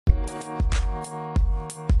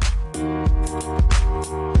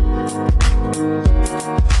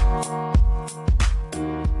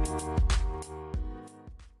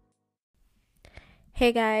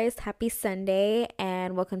Hey guys, happy Sunday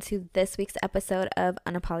and welcome to this week's episode of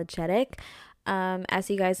Unapologetic. As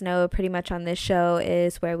you guys know, pretty much on this show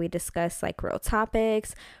is where we discuss like real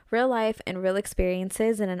topics, real life, and real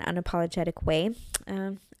experiences in an unapologetic way.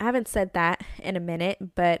 I haven't said that in a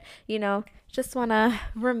minute, but just want to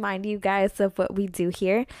remind you guys of what we do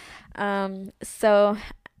here. So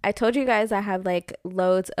I told you guys I have like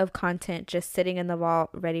loads of content just sitting in the vault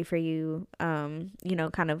ready for you,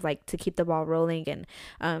 kind of like to keep the ball rolling and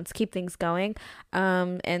to keep things going.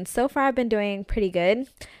 And so far I've been doing pretty good.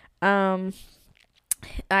 I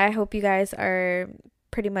hope you guys are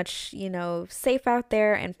pretty much, safe out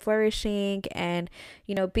there and flourishing and,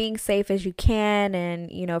 being safe as you can.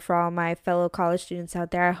 And, for all my fellow college students out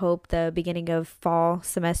there, I hope the beginning of fall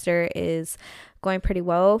semester is going pretty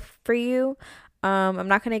well for you. I'm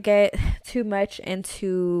not going to get too much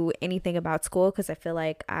into anything about school because I feel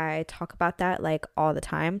like I talk about that like all the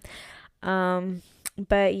time.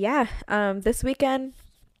 But yeah, this weekend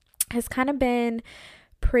has kind of been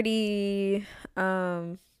pretty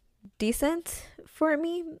decent for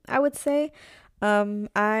me, I would say.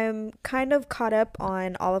 I'm kind of caught up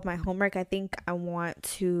on all of my homework. I think I want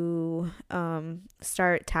to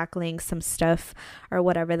start tackling some stuff or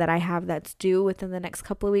whatever that I have that's due within the next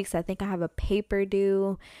couple of weeks. I think I have a paper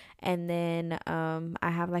due, and then I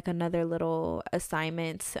have like another little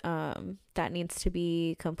assignment that needs to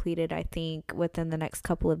be completed, I think, within the next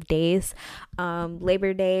couple of days.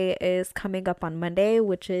 Labor Day is coming up on Monday,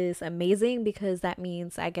 which is amazing because that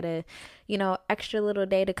means I get a, extra little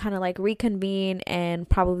day to kind of like reconvene and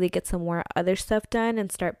probably get some more other stuff done and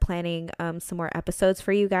start planning some more episodes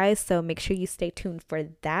for you guys. So make sure you stay tuned for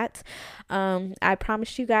that. I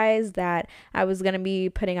promised you guys that I was going to be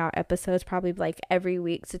putting out episodes probably like every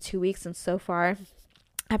week to 2 weeks, and so far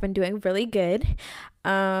I've been doing really good.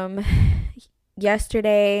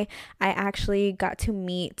 Yesterday I actually got to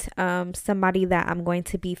meet somebody that I'm going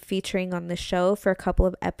to be featuring on the show for a couple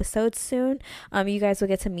of episodes soon. You guys will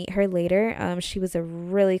get to meet her later. She was a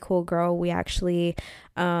really cool girl. We actually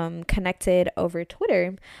connected over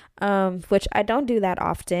Twitter, which I don't do that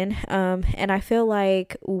often. And I feel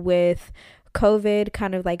like with COVID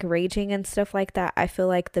kind of like raging and stuff like that, I feel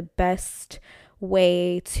like the best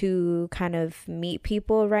way to kind of meet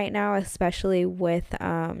people right now, especially with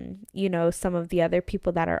some of the other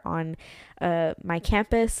people that are on my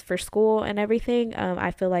campus for school and everything. I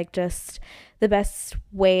feel like just the best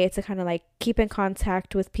way to kind of like keep in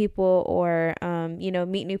contact with people or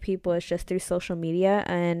meet new people is just through social media.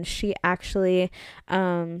 And she actually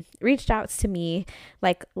reached out to me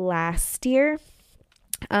like last year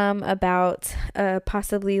about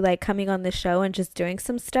possibly like coming on the show and just doing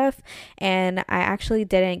some stuff. And I actually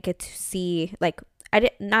didn't get to see, like,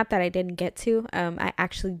 not that I didn't get to, I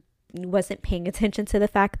actually wasn't paying attention to the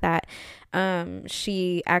fact that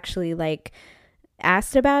she actually like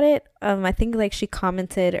asked about it. I think like she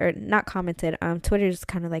commented or not commented. Twitter's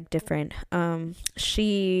kind of like different.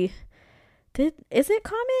 She did, is it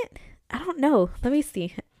comment? I don't know. Let me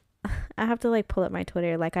see. I have to like pull up my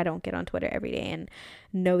Twitter. Like I don't get on Twitter every day and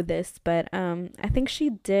know this, but I think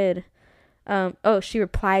she did. She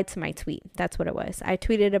replied to my tweet. That's what it was. I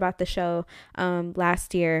tweeted about the show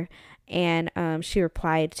last year, and she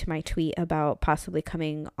replied to my tweet about possibly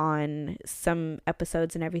coming on some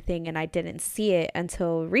episodes and everything, and I didn't see it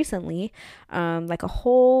until recently, like a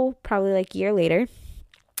whole probably like year later.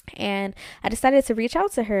 And I decided to reach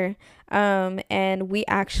out to her, and we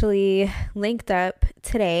actually linked up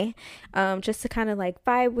today, just to kind of like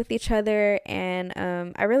vibe with each other. And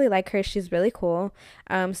I really like her. She's really cool.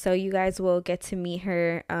 So you guys will get to meet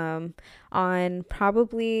her on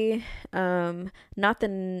probably not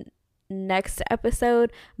the next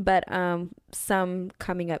episode, but some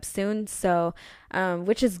coming up soon. So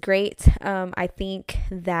which is great. I think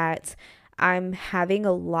that I'm having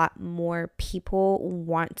a lot more people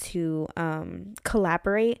want to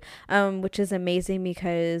collaborate, which is amazing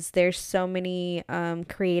because there's so many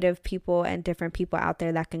creative people and different people out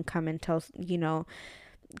there that can come and tell,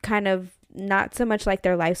 kind of not so much like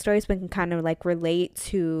their life stories, but can kind of like relate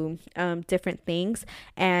to different things.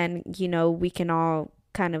 And, we can all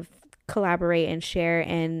kind of collaborate and share,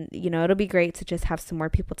 and, it'll be great to just have some more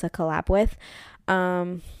people to collab with.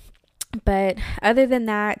 But other than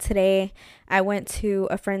that, today I went to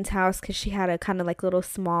a friend's house because she had a kind of like little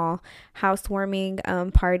small housewarming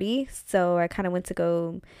party. So I kind of went to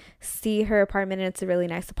go see her apartment, and it's a really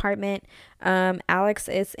nice apartment. Alex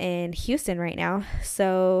is in Houston right now.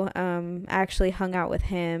 So I actually hung out with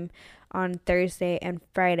him on Thursday and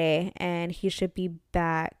Friday, and he should be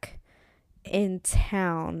back in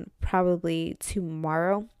town probably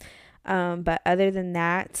tomorrow. But other than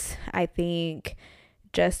that, I think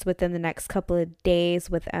just within the next couple of days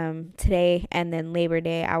with today and then Labor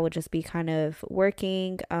Day, I will just be kind of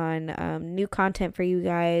working on new content for you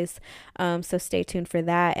guys. So stay tuned for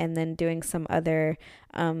that, and then doing some other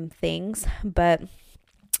things. But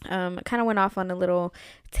kind of went off on a little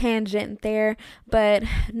tangent there, but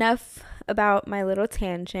enough about my little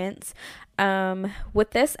tangents.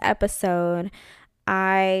 With this episode,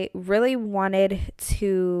 I really wanted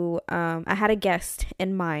to, I had a guest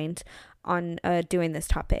in mind on doing this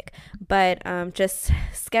topic, but just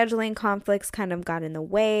scheduling conflicts kind of got in the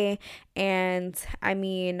way. And I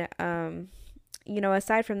mean,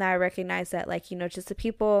 aside from that, I recognize that, like, just the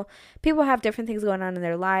people have different things going on in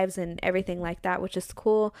their lives and everything like that, which is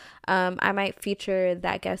cool. I might feature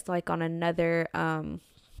that guest like on another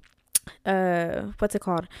what's it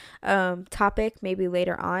called topic maybe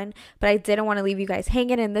later on, but I didn't want to leave you guys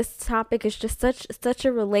hanging, and this topic is just such a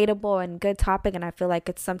relatable and good topic, and I feel like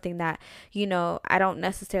it's something that I don't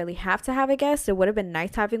necessarily have to have a guest. It would have been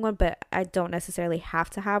nice having one, but I don't necessarily have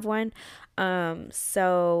to have one.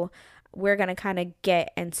 So we're going to kind of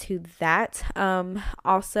get into that.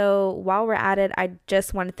 Also, while we're at it, I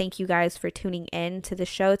just want to thank you guys for tuning in to the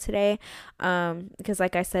show today. Because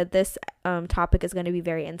like I said, this topic is going to be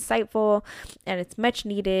very insightful and it's much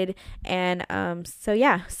needed. And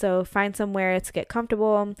so find somewhere to get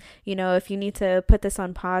comfortable. If you need to put this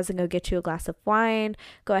on pause and go get you a glass of wine,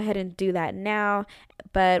 go ahead and do that now.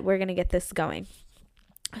 But we're going to get this going.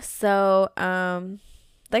 So,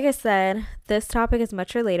 like I said, this topic is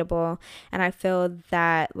much relatable, and I feel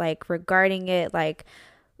that, like, regarding it, like,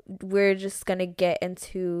 we're just gonna get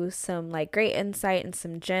into some like great insight and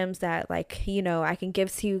some gems that, like, I can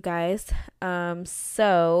give to you guys.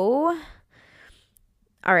 So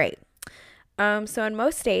all right. So in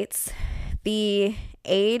most states, the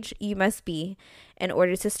age you must be in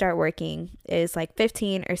order to start working is like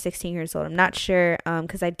 15 or 16 years old. I'm not sure,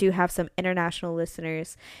 because I do have some international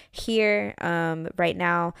listeners here right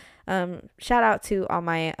now. Shout out to all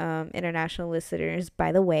my international listeners,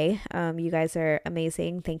 by the way. You guys are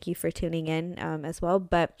amazing. Thank you for tuning in as well.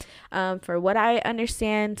 But for what I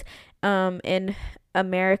understand, in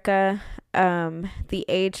America, the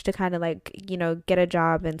age to kind of like, get a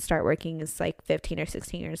job and start working is like 15 or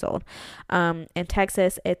 16 years old. In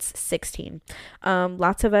Texas, it's 16.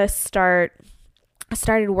 Lots of us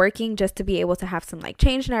started working just to be able to have some like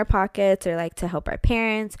change in our pockets, or like to help our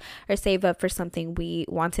parents, or save up for something we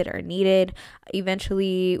wanted or needed.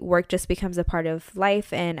 Eventually, work just becomes a part of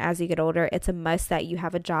life, and as you get older, it's a must that you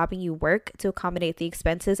have a job and you work to accommodate the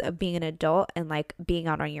expenses of being an adult and like being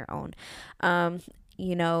out on your own.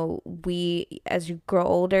 As you grow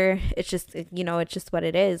older, it's just what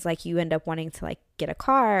it is. Like, you end up wanting to like get a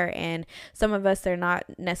car, and some of us are not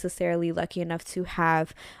necessarily lucky enough to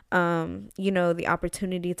have the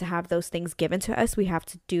opportunity to have those things given to us. We have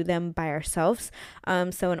to do them by ourselves.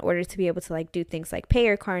 So in order to be able to like do things like pay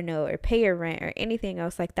your car note or pay your rent or anything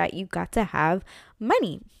else like that, you got to have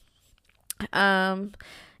money.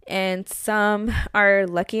 And some are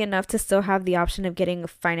lucky enough to still have the option of getting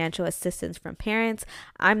financial assistance from parents.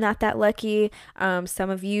 I'm not that lucky. Some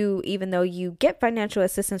of you, even though you get financial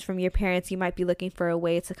assistance from your parents, you might be looking for a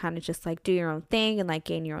way to kind of just like do your own thing and like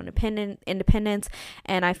gain your own independence.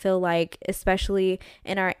 And I feel like, especially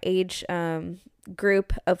in our age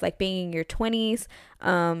group of like being in your 20s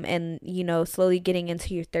and slowly getting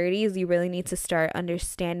into your 30s, you really need to start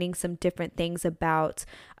understanding some different things about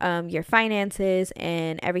your finances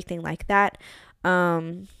and everything like that.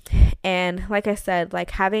 And like I said,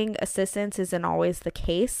 like, having assistance isn't always the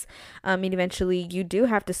case. And eventually you do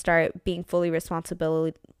have to start being fully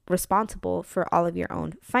responsible for all of your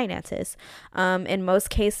own finances. In most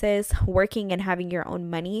cases, working and having your own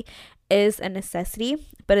money is a necessity,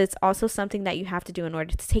 but it's also something that you have to do in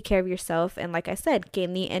order to take care of yourself and, like I said,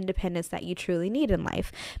 gain the independence that you truly need in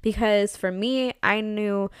life. Because for me, I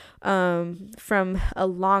knew from a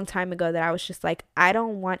long time ago that I was just like, I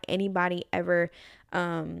don't want anybody ever,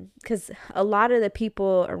 because a lot of the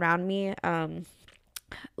people around me,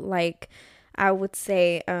 like, I would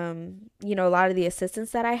say, a lot of the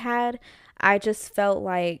assistance that I had, I just felt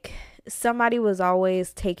like somebody was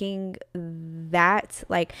always taking that,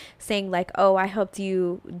 like saying like, oh, I helped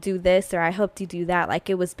you do this, or I helped you do that, like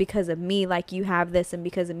it was because of me, like you have this, and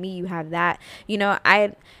because of me you have that.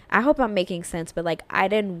 I hope I'm making sense, but like I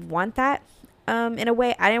didn't want that. in a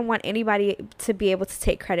way. I didn't want anybody to be able to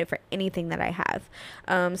take credit for anything that I have.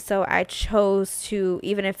 So I chose to,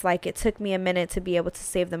 even if like it took me a minute to be able to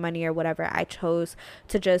save the money or whatever, I chose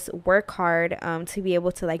to just work hard, to be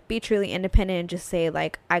able to like be truly independent and just say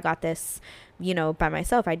like, I got this, by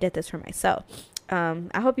myself. I did this for myself.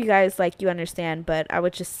 I hope you guys you understand, but I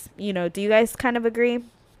would just, do you guys kind of agree?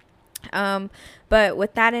 But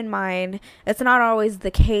with that in mind, it's not always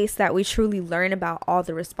the case that we truly learn about all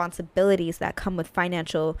the responsibilities that come with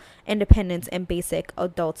financial independence and basic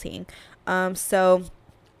adulting. So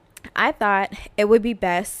I thought it would be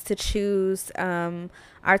best to choose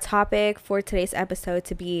our topic for today's episode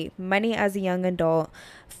to be money as a young adult,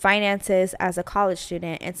 finances as a college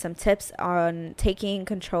student, and some tips on taking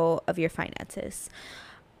control of your finances.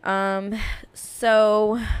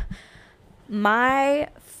 So my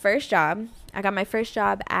first job, I got my first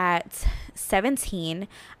job at 17.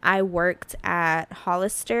 I worked at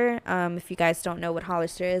Hollister. If you guys don't know what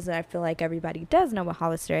Hollister is, I feel like everybody does know what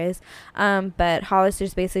Hollister is. But Hollister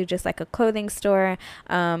is basically just like a clothing store.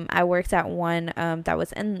 I worked at one that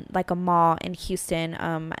was in like a mall in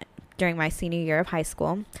Houston during my senior year of high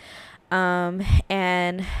school.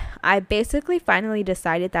 And I basically finally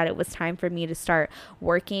decided that it was time for me to start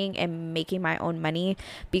working and making my own money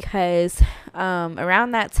because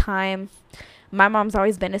around that time, my mom's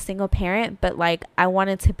always been a single parent, but like I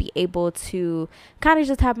wanted to be able to kind of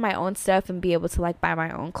just have my own stuff and be able to like buy my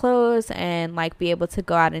own clothes and like be able to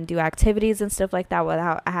go out and do activities and stuff like that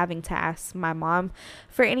without having to ask my mom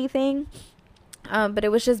for anything. But it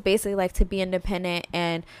was just basically like to be independent,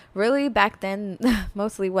 and really back then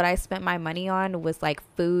mostly what I spent my money on was like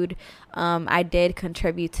food. I did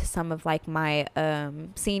contribute to some of like my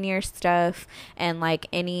senior stuff and like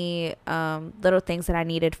any little things that I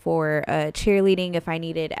needed for cheerleading if I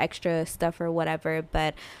needed extra stuff or whatever,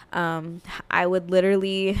 but I would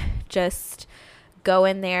literally just go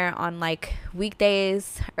in there on like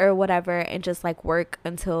weekdays or whatever and just like work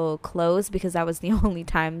until close because that was the only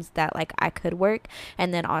times that like I could work,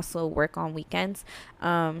 and then also work on weekends.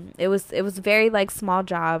 It was very like small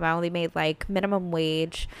job. I only made like minimum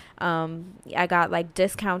wage. I got like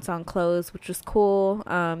discounts on clothes, which was cool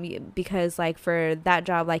because like for that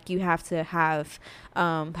job like you have to have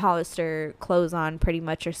Hollister clothes on pretty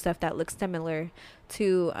much, or stuff that looks similar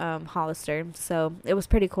to Hollister. So it was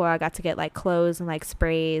pretty cool. I got to get like clothes and like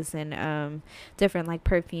sprays and different like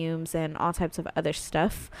perfumes and all types of other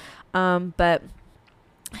stuff. But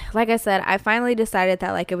like I said, I finally decided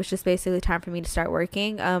that like it was just basically time for me to start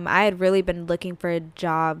working. I had really been looking for a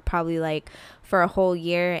job probably like for a whole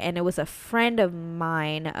year, and it was a friend of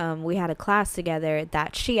mine. We had a class together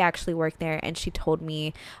that she actually worked there, and she told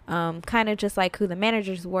me kind of just like who the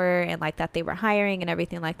managers were and like that they were hiring and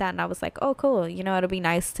everything like that. And I was like, oh cool, it'll be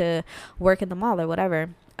nice to work in the mall or whatever.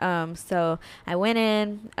 So I went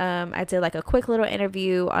in, I did like a quick little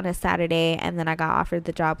interview on a Saturday, and then I got offered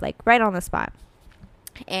the job like right on the spot.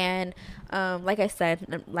 And like I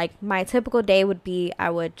said, like my typical day would be I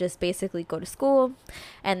would just basically go to school,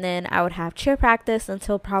 and then I would have cheer practice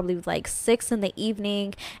until probably like 6 in the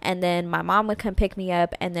evening, and then my mom would come pick me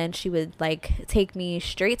up, and then she would like take me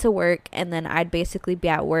straight to work, and then I'd basically be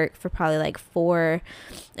at work for probably like 4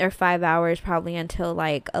 or 5 hours, probably until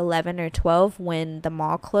like 11 or 12 when the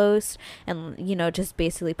mall closed, and just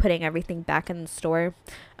basically putting everything back in the store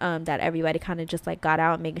that everybody kind of just like got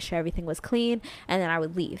out, making sure everything was clean, and then I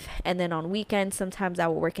would leave. And then on weekends, sometimes I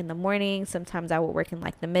would work in the morning, sometimes I would work in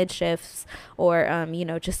like the mid shifts, or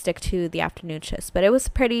just stick to the afternoon shifts. But it was a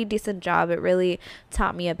pretty decent job. It really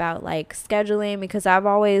taught me about like scheduling, because I've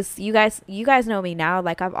always, you guys know me now,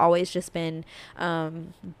 like I've always just been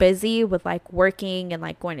busy with like working and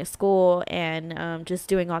like going to school and just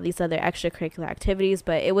doing all these other extracurricular activities.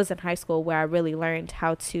 But it was in high school where I really learned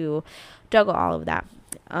how to juggle all of that.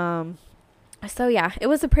 So yeah, it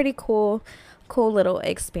was a pretty cool little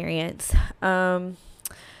experience.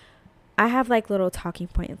 I have like little talking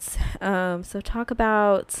points. So I'm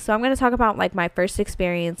going to talk about like my first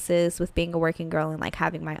experiences with being a working girl and like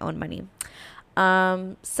having my own money.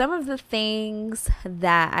 Some of the things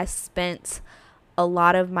that I spent a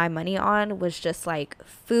lot of my money on was just like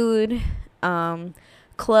food,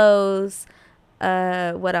 clothes.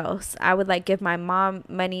 What else? I would like give my mom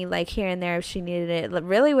money like here and there if she needed it.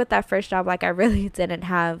 Really, with that first job, like I really didn't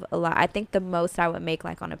have a lot. I think the most I would make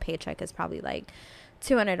like on a paycheck is probably like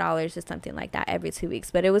 $200 or something like that every 2 weeks.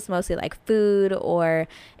 But it was mostly like food, or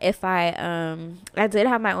if I did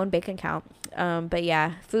have my own bank account. But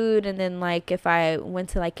yeah, food. And then like if I went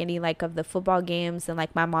to like any like of the football games and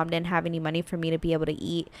like my mom didn't have any money for me to be able to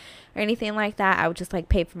eat or anything like that, I would just like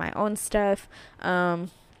pay for my own stuff.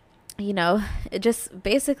 you know, it just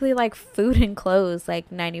basically like food and clothes like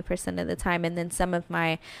 90% of the time, and then some of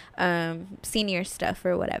my senior stuff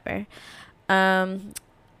or whatever. Um,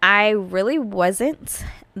 I really wasn't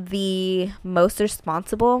the most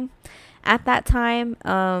responsible at that time.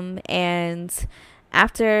 And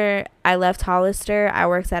after I left Hollister, I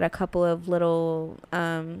worked at a couple of little,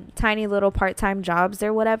 tiny little part time jobs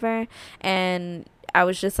or whatever. And I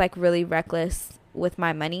was just like really reckless with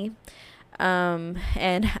my money. And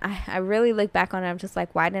I really look back on it. I'm just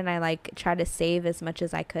like, why didn't I like try to save as much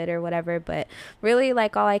as I could or whatever? But really,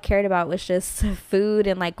 like, all I cared about was just food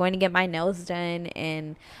and like going to get my nails done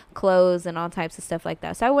and clothes and all types of stuff like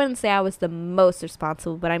that. So I wouldn't say I was the most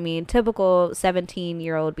responsible, but I mean, typical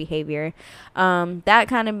 17-year-old behavior. That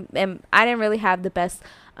kind of, and I didn't really have the best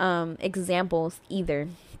examples either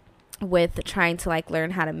with trying to like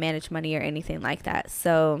learn how to manage money or anything like that.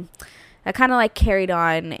 So that kind of like carried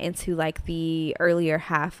on into like the earlier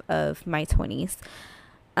half of my 20s.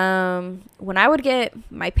 When I would get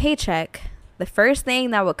my paycheck, the first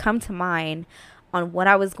thing that would come to mind on what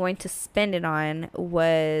I was going to spend it on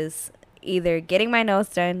was either getting my nails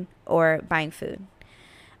done or buying food.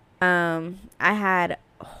 I had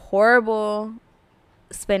horrible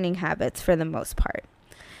spending habits for the most part.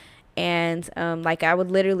 And like I would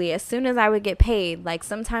literally, as soon as I would get paid, like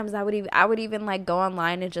sometimes I would even like go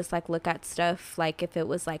online and just like look at stuff, like if it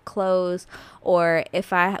was like clothes, or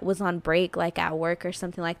if I was on break like at work or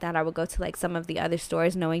something like that, I would go to like some of the other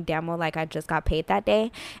stores knowing damn well like I just got paid that day,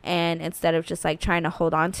 and instead of just like trying to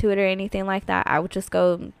hold on to it or anything like that, I would just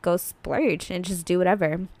go splurge and just do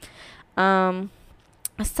whatever.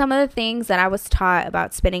 Some of the things that I was taught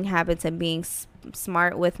about spending habits and being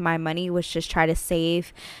smart with my money was just try to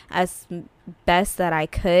save as best that I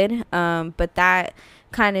could. But that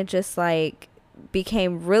kind of just like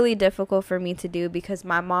became really difficult for me to do because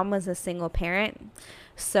my mom was a single parent.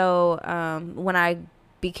 So when I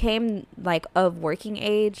became like of working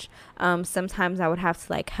age, sometimes I would have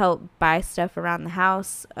to like help buy stuff around the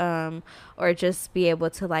house, or just be able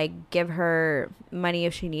to like give her money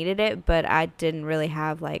if she needed it, but I didn't really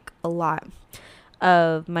have like a lot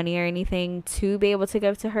of money or anything to be able to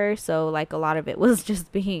give to her, so like a lot of it was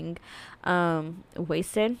just being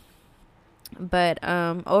wasted. But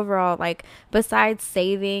overall, like besides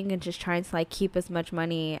saving and just trying to like keep as much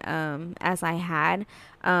money as I had,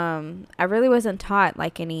 I really wasn't taught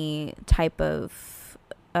like any type of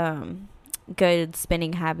good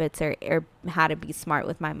spending habits, or how to be smart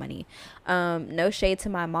with my money. No shade to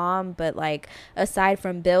my mom, but like aside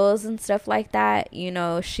from bills and stuff like that, you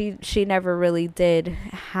know, she never really did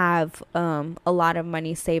have a lot of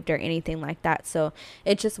money saved or anything like that. So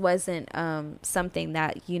it just wasn't something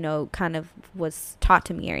that, you know, kind of was taught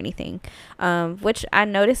to me or anything. Which I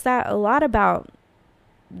noticed that a lot about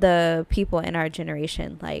the people in our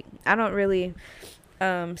generation. Like I don't really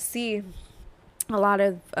see a lot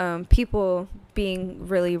of people being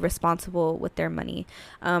really responsible with their money.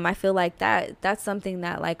 I feel like that's something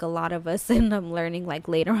that like a lot of us end up learning like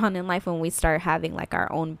later on in life when we start having like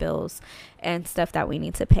our own bills and stuff that we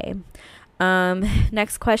need to pay.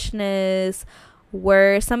 Next question is,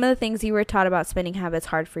 were some of the things you were taught about spending habits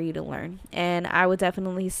hard for you to learn? And I would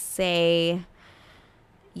definitely say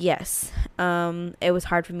yes. It was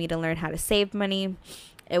hard for me to learn how to save money.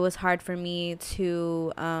 It was hard for me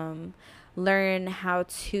to learn how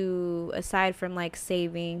to, aside from like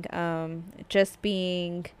saving, just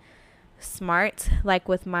being smart like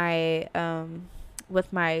with my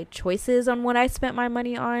choices on what I spent my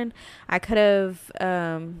money on. I could have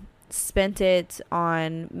spent it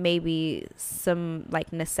on maybe some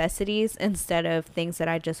like necessities instead of things that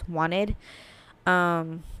I just wanted.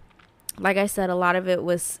 Like I said, a lot of it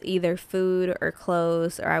was either food or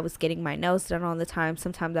clothes, or I was getting my nails done all the time.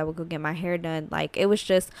 Sometimes I would go get my hair done. Like it was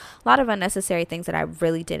just a lot of unnecessary things that I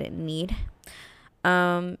really didn't need.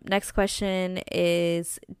 Next question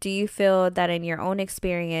is, do you feel that in your own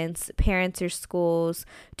experience, parents or schools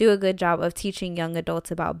do a good job of teaching young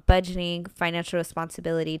adults about budgeting, financial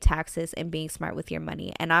responsibility, taxes, and being smart with your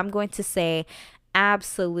money? And I'm going to say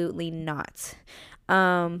absolutely not.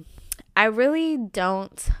 I really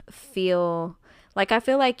don't feel like, I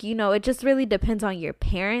feel like, you know, it just really depends on your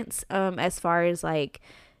parents, as far as like,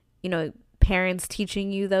 you know, parents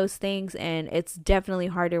teaching you those things. And it's definitely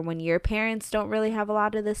harder when your parents don't really have a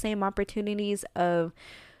lot of the same opportunities of,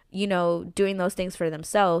 you know, doing those things for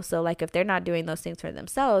themselves. So like if they're not doing those things for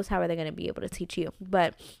themselves, how are they going to be able to teach you?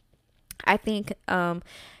 But I think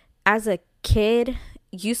as a kid,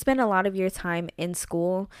 you spend a lot of your time in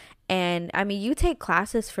school, and I mean you take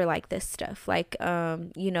classes for like this stuff, like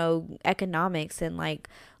you know, economics and like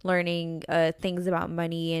learning things about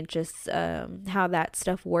money and just how that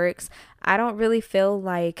stuff works. I don't really feel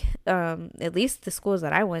like, at least the schools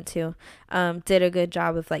that I went to, did a good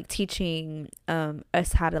job of like teaching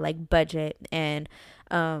us how to like budget and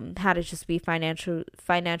how to just be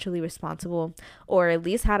financially responsible, or at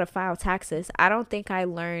least how to file taxes. I don't think I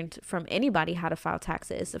learned from anybody how to file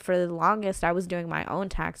taxes. For the longest, I was doing my own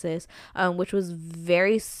taxes, which was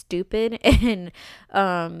very stupid and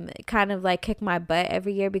kind of like kicked my butt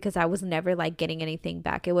every year because I was never like getting anything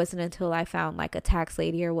back. It wasn't until I found like a tax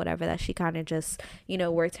lady or whatever that she kind of just,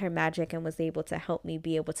 worked her magic and was able to help me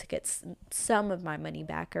be able to get some of my money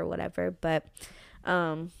back or whatever. But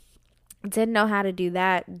didn't know how to do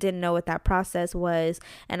that, didn't know what that process was.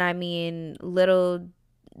 And I mean, little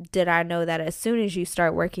did I know that as soon as you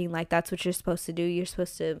start working, like that's what you're supposed to do. You're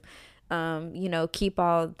supposed to keep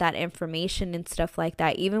all that information and stuff like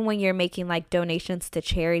that. Even when you're making like donations to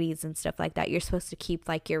charities and stuff like that, you're supposed to keep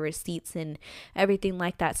like your receipts and everything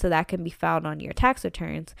like that, so that can be filed on your tax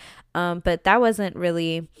returns. But that wasn't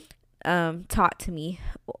really taught to me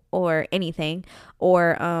or anything.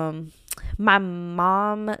 Or my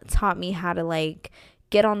mom taught me how to like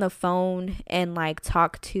get on the phone and like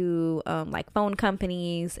talk to like phone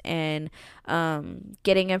companies and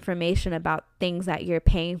getting information about things that you're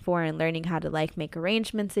paying for and learning how to like make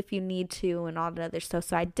arrangements if you need to and all the other stuff.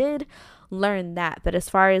 So I did learn that. But as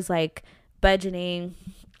far as like budgeting,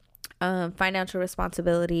 financial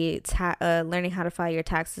responsibility, learning how to file your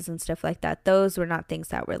taxes and stuff like that, those were not things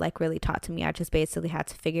that were like really taught to me. I just basically had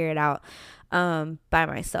to figure it out by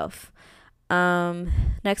myself.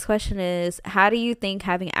 Next question is, how do you think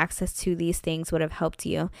having access to these things would have helped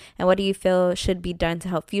you? And what do you feel should be done to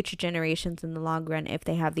help future generations in the long run if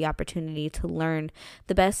they have the opportunity to learn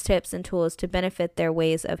the best tips and tools to benefit their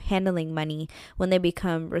ways of handling money when they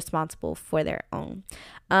become responsible for their own?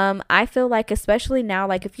 I feel like, especially now,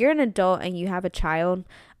 like if you're an adult and you have a child,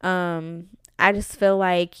 I just feel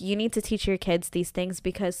like you need to teach your kids these things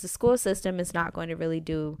because the school system is not going to really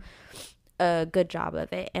do a good job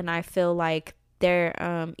of it. And I feel like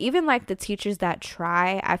they're even like the teachers that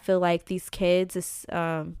try, I feel like these kids is,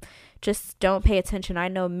 just don't pay attention. I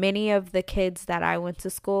know many of the kids that I went to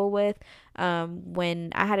school with,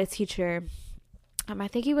 when I had a teacher, I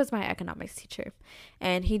think he was my economics teacher,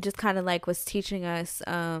 and he just kind of like was teaching us,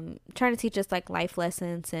 trying to teach us like life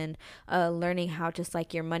lessons and learning how just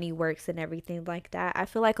like your money works and everything like that. I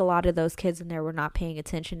feel like a lot of those kids in there were not paying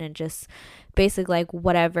attention and just basically like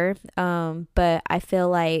whatever. But I feel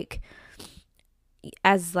like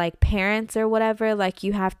as like parents or whatever, like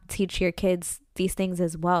you have to teach your kids these things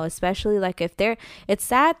as well, especially like if it's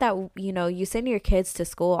sad that you send your kids to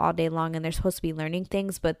school all day long and they're supposed to be learning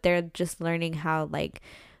things, but they're just learning how like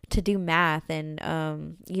to do math and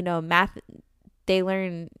math, they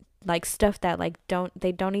learn like stuff that like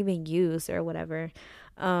they don't even use or whatever,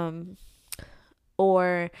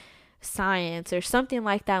 or science or something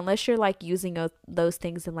like that, unless you're like using those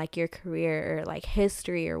things in like your career or like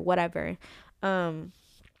history or whatever.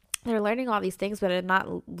 They're learning all these things, but they're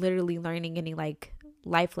not literally learning any like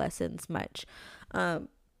life lessons much. So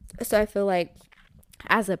I feel like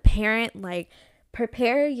as a parent, like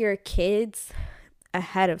prepare your kids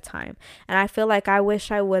ahead of time. And I feel like I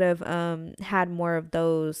wish I would have had more of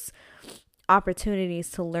those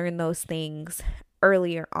opportunities to learn those things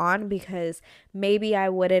earlier on, because maybe I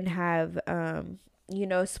wouldn't have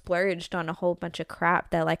splurged on a whole bunch of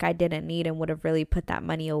crap that like I didn't need and would have really put that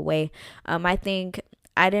money away. I think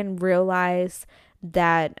I didn't realize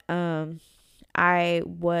that I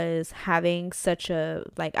was having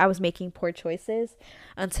I was making poor choices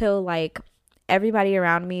until like everybody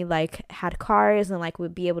around me like had cars and like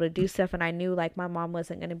would be able to do stuff, and I knew like my mom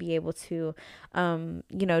wasn't going to be able to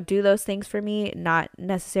do those things for me. Not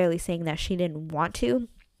necessarily saying that she didn't want to,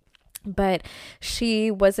 but she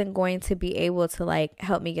wasn't going to be able to like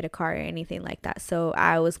help me get a car or anything like that. So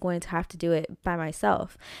I was going to have to do it by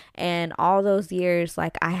myself. And all those years,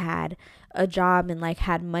 like I had a job and like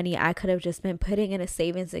had money I could have just been putting in a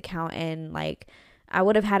savings account, and like I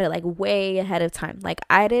would have had it like way ahead of time. Like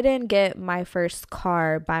I didn't get my first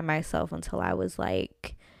car by myself until I was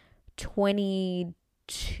like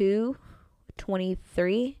 22,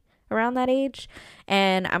 23, around that age.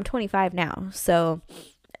 And I'm 25 now. So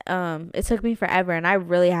it took me forever, and I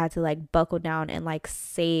really had to like buckle down and like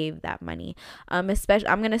save that money. Especially,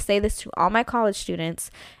 I'm gonna say this to all my college students: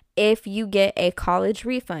 if you get a college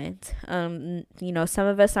refund, some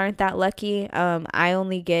of us aren't that lucky. I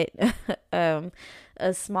only get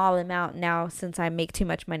a small amount now since I make too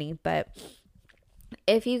much money. But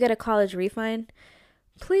if you get a college refund,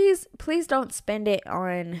 please don't spend it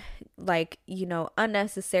on like,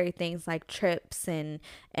 unnecessary things like trips and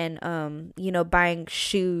buying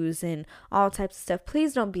shoes and all types of stuff.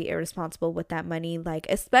 Please don't be irresponsible with that money, like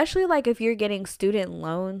especially like if you're getting student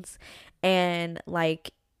loans and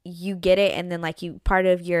like you get it and then like you part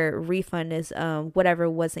of your refund is whatever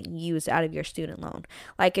wasn't used out of your student loan.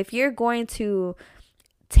 Like if you're going to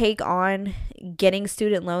take on getting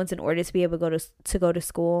student loans in order to be able to go to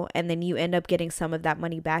school and then you end up getting some of that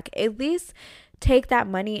money back, at least take that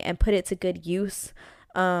money and put it to good use.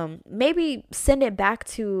 Maybe send it back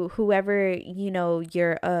to whoever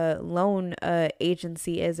your loan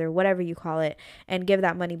agency is or whatever you call it, and give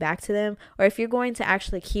that money back to them. Or if you're going to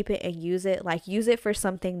actually keep it and use it, like use it for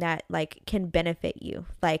something that like can benefit you,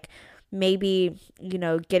 like maybe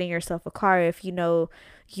getting yourself a car. If you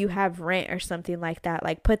have rent or something like that,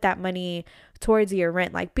 like put that money towards your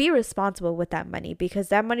rent. Like be responsible with that money, because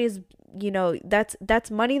that money is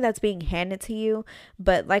that's money that's being handed to you.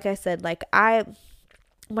 But like I said, like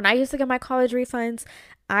when I used to get my college refunds,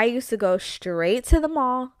 I used to go straight to the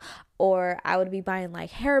mall, or I would be buying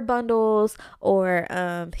like hair bundles or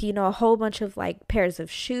a whole bunch of like pairs of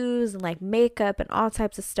shoes and like makeup and all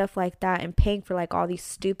types of stuff like that, and paying for like all these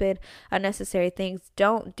stupid unnecessary things.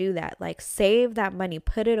 Don't do that. Like save that money,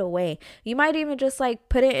 put it away. You might even just like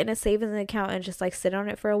put it in a savings account and just like sit on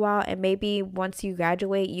it for a while, and maybe once you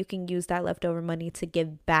graduate you can use that leftover money to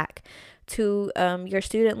give back to your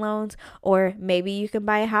student loans, or maybe you can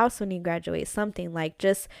buy a house when you graduate. Something like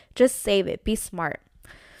just save it. Be smart.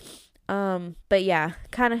 But yeah,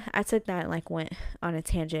 kind of I took that and like went on a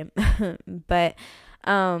tangent. But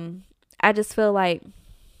I just feel like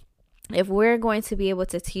if we're going to be able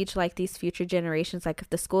to teach like these future generations, like if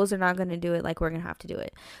the schools are not going to do it, like we're going to have to do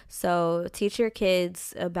it. So teach your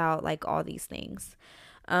kids about like all these things.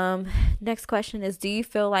 Next question is, do you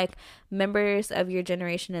feel like members of your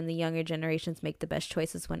generation and the younger generations make the best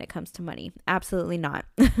choices when it comes to money? Absolutely not.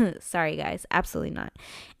 Sorry guys, absolutely not.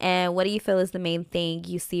 And what do you feel is the main thing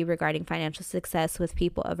you see regarding financial success with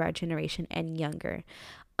people of our generation and younger?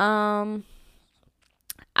 I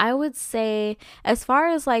would say, as far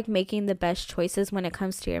as like making the best choices when it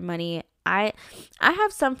comes to your money, I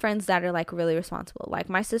have some friends that are like really responsible. Like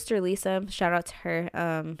my sister Lisa, shout out to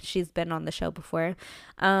her. She's been on the show before.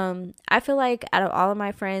 I feel like out of all of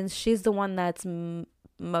my friends, she's the one that's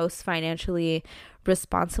most financially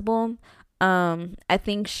responsible. I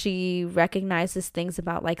think she recognizes things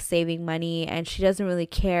about like saving money, and she doesn't really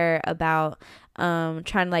care about trying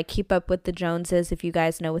to like keep up with the Joneses, if you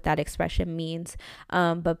guys know what that expression means.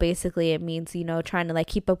 But basically it means, trying to like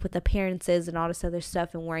keep up with appearances and all this other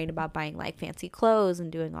stuff, and worrying about buying like fancy clothes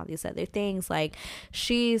and doing all these other things. Like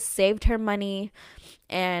she's saved her money,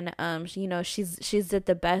 and she's did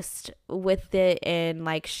the best with it, and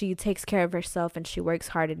like she takes care of herself and she works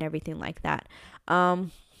hard and everything like that.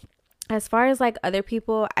 As far as like other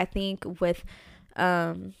people, I think with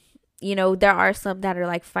there are some that are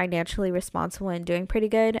like financially responsible and doing pretty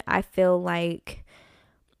good. I feel like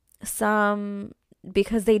some,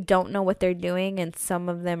 because they don't know what they're doing, and some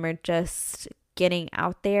of them are just getting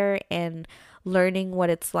out there and learning what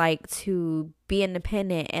it's like to be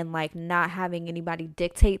independent and like not having anybody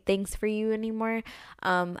dictate things for you anymore.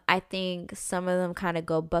 I think some of them kind of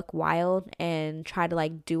go buck wild and try to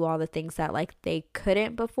like do all the things that like they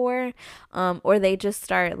couldn't before, or they just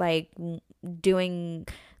start like doing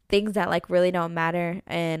things that like really don't matter,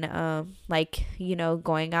 and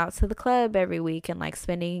going out to the club every week and like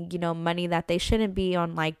spending money that they shouldn't be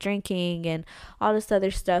on, like drinking and all this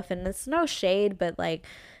other stuff. And it's no shade, but like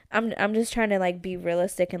I'm just trying to like be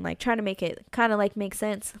realistic and like trying to make it kind of like make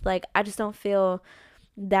sense. Like I just don't feel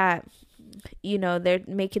that they're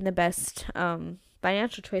making the best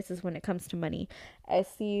financial choices when it comes to money. I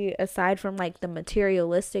see, aside from like the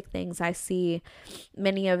materialistic things, I see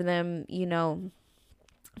many of them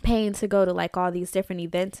paying to go to like all these different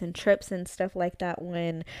events and trips and stuff like that,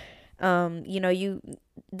 when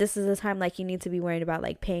this is a time like you need to be worried about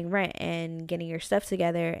like paying rent and getting your stuff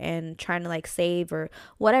together and trying to like save or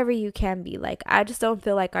whatever you can be. Like I just don't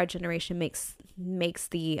feel like our generation makes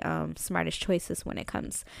the smartest choices when it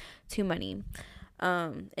comes to money.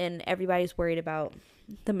 And everybody's worried about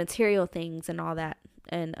the material things and all that,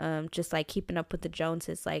 and just like keeping up with the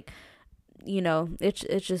Joneses. Like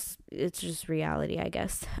it's just reality, I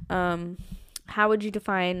guess. How would you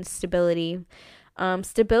define stability?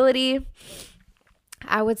 Stability,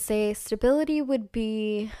 I would say stability would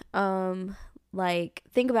be like,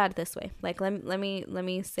 think about it this way. Like let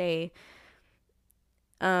me say,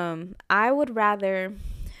 I would rather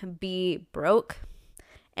be broke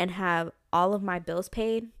and have all of my bills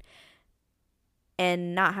paid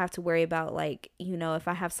and not have to worry about, like, if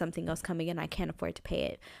I have something else coming in, I can't afford to pay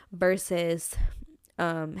it, versus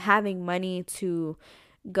having money to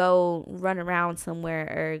go run around somewhere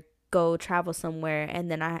or go travel somewhere, and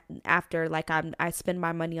then after like I spend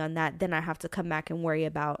my money on that, then I have to come back and worry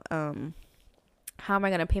about how am I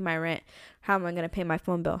going to pay my rent? How am I going to pay my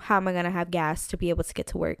phone bill? How am I going to have gas to be able to get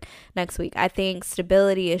to work next week? I think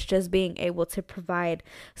stability is just being able to provide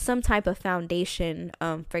some type of foundation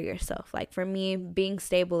for yourself. Like for me, being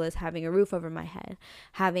stable is having a roof over my head,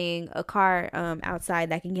 having a car outside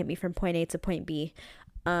that can get me from point A to point B,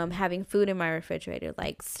 having food in my refrigerator,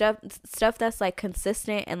 like stuff that's like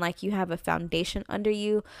consistent, and like you have a foundation under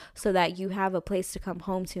you so that you have a place to come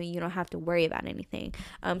home to and you don't have to worry about anything.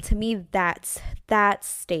 To me, that's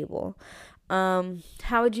stable.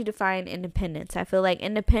 How would you define independence? I feel like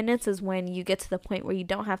independence is when you get to the point where you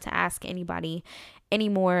don't have to ask anybody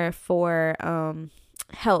anymore for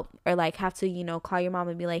help, or like have to call your mom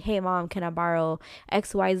and be like, hey mom, can I borrow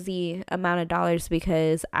XYZ amount of dollars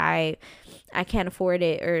because I can't afford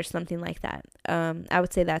it, or something like that. I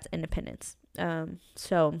would say that's independence.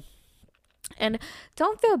 So, and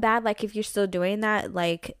don't feel bad like if you're still doing that.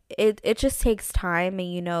 Like it just takes time,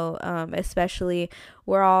 and especially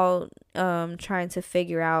we're all trying to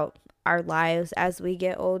figure out our lives as we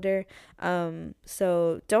get older.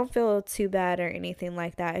 So don't feel too bad or anything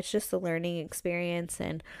like that. It's just a learning experience,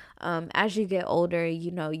 and as you get older,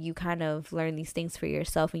 you kind of learn these things for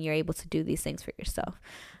yourself, and you're able to do these things for yourself.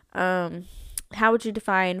 How would you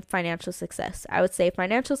define financial success? I would say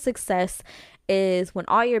financial success is when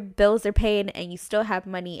all your bills are paid and you still have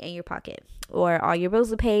money in your pocket, or all your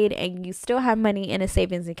bills are paid and you still have money in a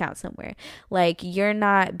savings account somewhere. Like you're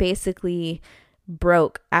not basically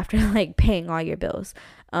broke after like paying all your bills.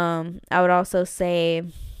 I would also say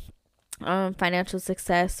financial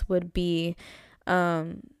success would be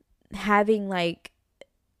having like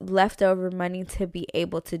leftover money to be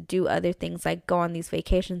able to do other things, like go on these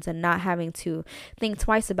vacations, and not having to think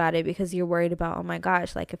twice about it because you're worried about, oh my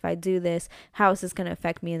gosh, like if I do this, how is this going to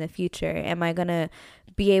affect me in the future? Am I going to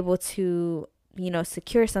be able to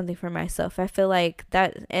secure something for myself? I feel like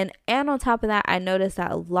that, and on top of that, I noticed that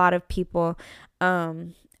a lot of people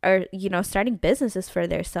are starting businesses for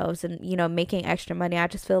themselves and making extra money. I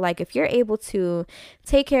just feel like if you're able to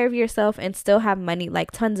take care of yourself and still have money, like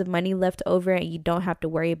tons of money left over, and you don't have to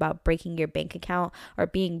worry about breaking your bank account or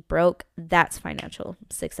being broke, that's financial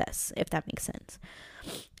success, if that makes sense.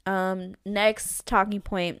 Next talking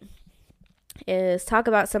point is talk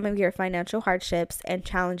about some of your financial hardships and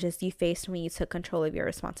challenges you faced when you took control of your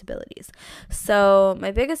responsibilities. So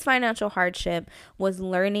my biggest financial hardship was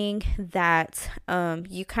learning that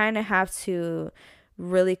you kind of have to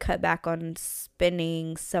really cut back on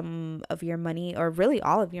spending some of your money, or really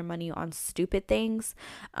all of your money, on stupid things.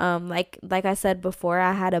 Like I said before,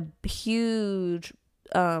 I had a huge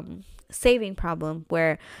saving problem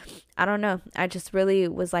where I don't know, I just really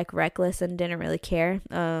was like reckless and didn't really care,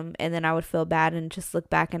 and then I would feel bad and just look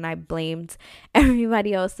back and I blamed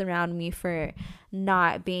everybody else around me for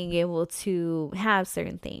not being able to have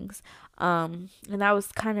certain things, and that was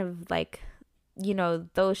kind of like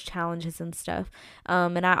those challenges and stuff,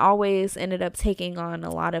 and I always ended up taking on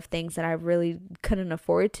a lot of things that I really couldn't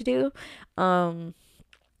afford to do, and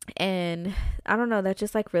I don't know, that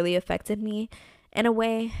just like really affected me in a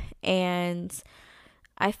way. And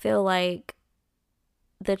I feel like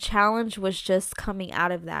the challenge was just coming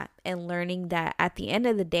out of that and learning that at the end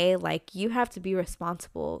of the day, like, you have to be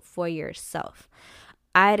responsible for yourself.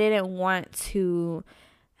 I didn't want to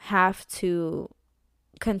have to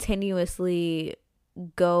continuously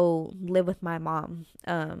go live with my mom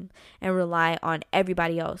and rely on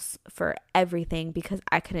everybody else for everything because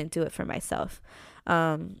I couldn't do it for myself.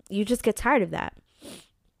 You just get tired of that.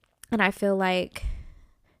 And I feel like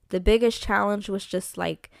the biggest challenge was just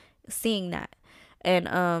like seeing that. And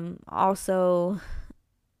also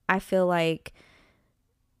I feel like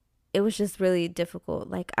it was just really difficult.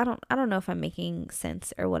 Like I don't know if I'm making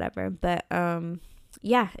sense or whatever, but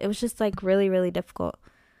yeah, it was just like really, really difficult.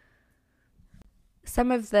 Some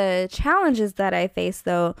of the challenges that I faced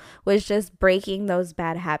though was just breaking those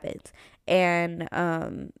bad habits and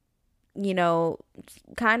kind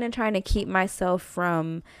of trying to keep myself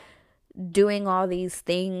from doing all these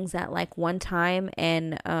things at like one time,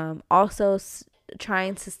 and also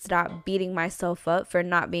trying to stop beating myself up for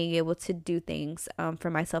not being able to do things for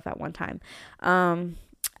myself at one time.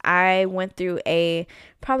 I went through a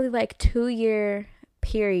probably like 2-year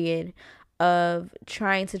period of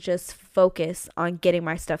trying to just focus on getting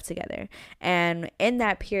my stuff together, and in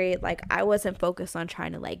that period, like, I wasn't focused on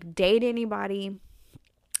trying to like date anybody.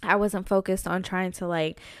 I wasn't focused on trying to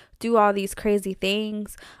like do all these crazy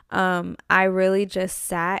things. I really just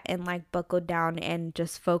sat and like buckled down and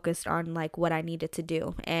just focused on like what I needed to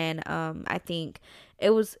do. And I think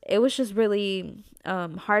it was just really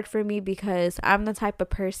hard for me because I'm the type of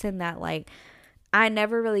person that like I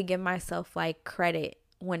never really give myself like credit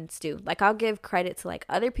when it's due. Like I'll give credit to like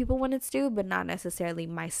other people when it's due, but not necessarily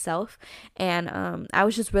myself. And I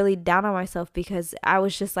was just really down on myself because I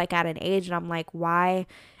was just like at an age and I'm like, why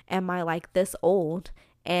am I like this old?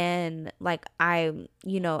 And like I've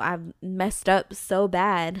messed up so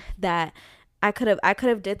bad that I could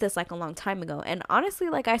have did this like a long time ago. And honestly,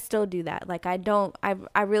 like I still do that. Like I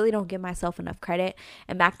really don't give myself enough credit.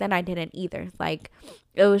 And back then I didn't either. Like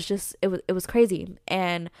it was crazy.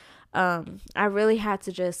 And I really had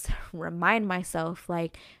to just remind myself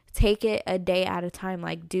like take it a day at a time.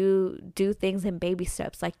 Like do things in baby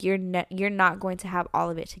steps. Like you're not going to have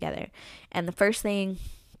all of it together. And the first thing,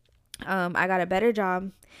 I got a better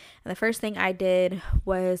job, and the first thing I did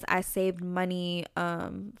was I saved money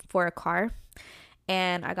for a car,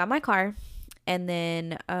 and I got my car. And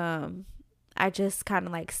then I just kind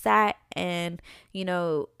of like sat and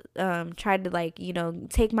tried to like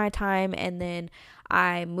take my time. And then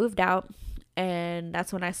I moved out, and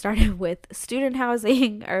that's when I started with student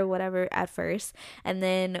housing or whatever at first. And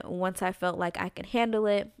then once I felt like I could handle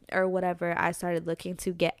it or whatever, I started looking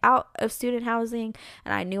to get out of student housing,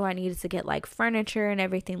 and I knew I needed to get like furniture and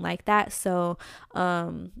everything like that. So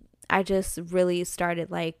I just really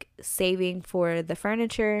started like saving for the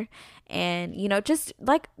furniture, and just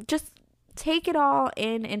take it all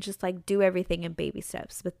in and just like do everything in baby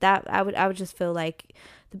steps. But that I would just feel like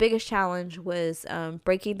the biggest challenge was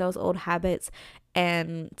breaking those old habits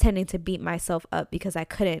and tending to beat myself up because I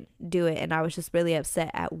couldn't do it. And I was just really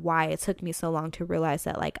upset at why it took me so long to realize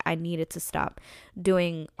that like I needed to stop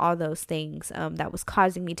doing all those things that was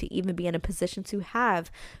causing me to even be in a position to have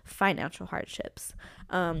financial hardships.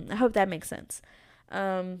 I hope that makes sense.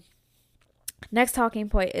 Next talking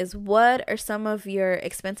point is, what are some of your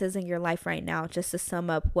expenses in your life right now? Just to sum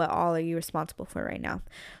up, what all are you responsible for right now?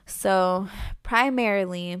 So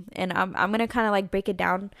primarily, and I'm gonna kind of like break it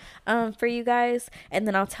down for you guys, and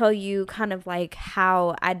then I'll tell you kind of like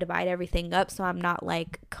how I divide everything up, so I'm not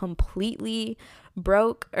like completely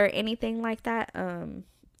broke or anything like that.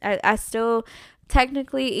 I still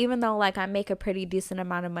technically, even though like I make a pretty decent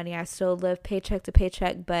amount of money, I still live paycheck to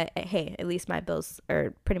paycheck. But hey, at least my bills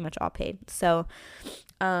are pretty much all paid. So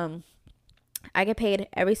I get paid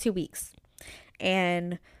every 2 weeks,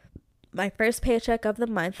 and my first paycheck of the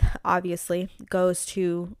month obviously goes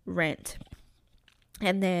to rent.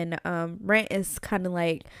 And then rent is kind of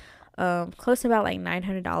like close to about like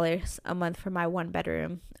 $900 a month for my 1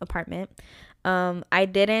 bedroom apartment. I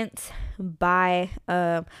didn't buy,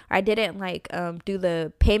 I didn't like do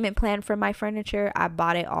the payment plan for my furniture. I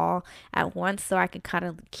bought it all at once so I could kind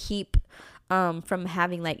of keep from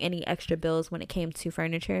having like any extra bills when it came to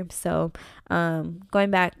furniture. So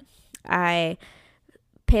going back, I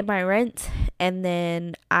pay my rent, and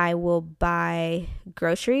then I will buy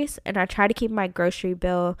groceries, and I try to keep my grocery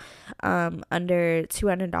bill under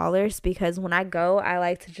 $200 because when I go, I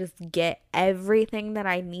like to just get everything that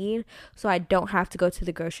I need so I don't have to go to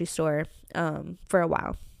the grocery store for a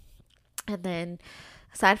while. And then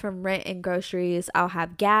aside from rent and groceries, I'll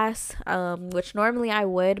have gas, which normally I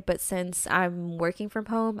would, but since I'm working from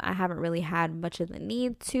home, I haven't really had much of the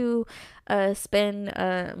need to spend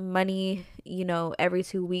money, every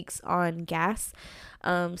 2 weeks on gas.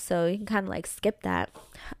 So you can kind of like skip that.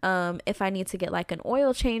 If I need to get like an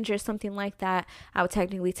oil change or something like that, I would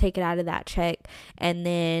technically take it out of that check, and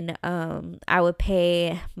then I would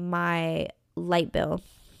pay my light bill.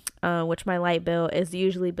 Which my light bill is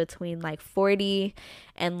usually between like $40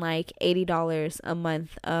 and like $80 a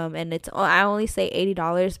month. And I only say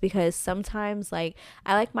 $80 because sometimes like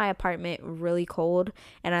I like my apartment really cold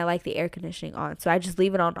and I like the air conditioning on, so I just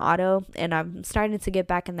leave it on auto. And I'm starting to get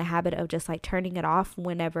back in the habit of just like turning it off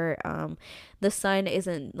whenever the sun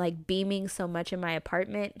isn't like beaming so much in my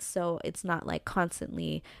apartment, so it's not like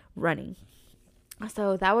constantly running.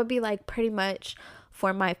 So that would be like pretty much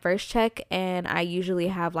for my first check, and I usually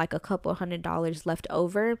have like a couple $100 left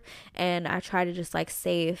over, and I try to just like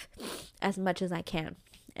save as much as I can.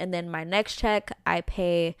 And then my next check, I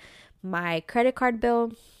pay my credit card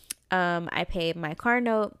bill, I pay my car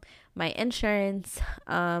note, my insurance,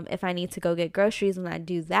 if I need to go get groceries and I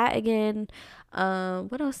do that again.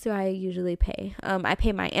 What else do I usually pay? I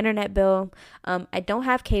pay my internet bill. I don't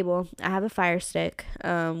have cable. I have a Fire Stick,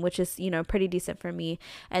 which is, pretty decent for me.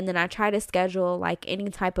 And then I try to schedule like any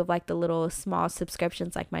type of like the little small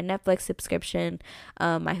subscriptions, like my Netflix subscription,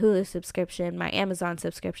 my Hulu subscription, my Amazon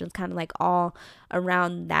subscriptions, kind of like all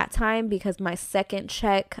around that time, because my second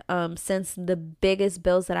check, since the biggest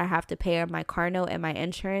bills that I have to pay are my car note and my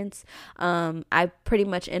insurance, I pretty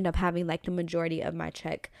much end up having like the majority of my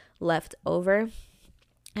check left over.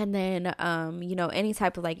 And then, any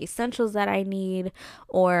type of like essentials that I need,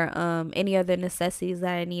 or any other necessities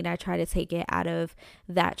that I need, I try to take it out of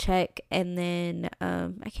that check. And then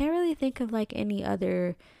I can't really think of like any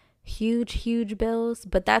other huge bills,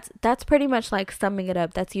 but that's pretty much like summing it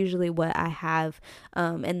up. That's usually what I have,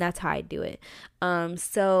 and that's how I do it.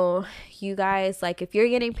 So you guys, like, if you're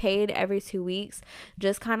getting paid every 2 weeks,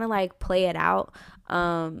 just kind of like play it out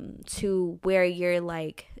to where you're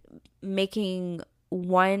like making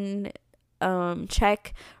one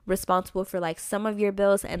check responsible for like some of your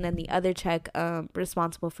bills, and then the other check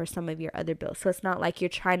responsible for some of your other bills. So it's not like you're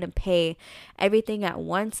trying to pay everything at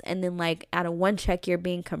once, and then like out of one check you're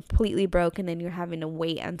being completely broke, and then you're having to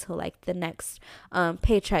wait until like the next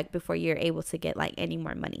paycheck before you're able to get like any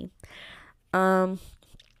more money.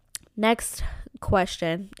 Next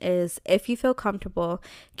question is, if you feel comfortable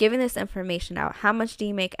giving this information out, how much do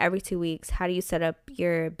you make every 2 weeks? How do you set up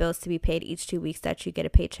your bills to be paid each 2 weeks that you get a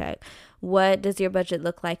paycheck? What does your budget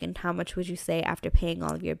look like, and how much would you say after paying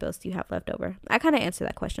all of your bills do you have left over? I kind of answered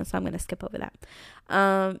that question, so I'm going to skip over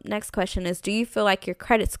that. Next question is, do you feel like your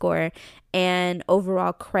credit score and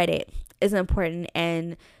overall credit is important,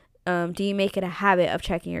 and do you make it a habit of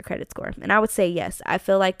checking your credit score? And I would say yes. I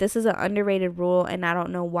feel like this is an underrated rule, and I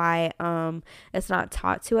don't know why it's not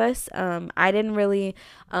taught to us. I didn't really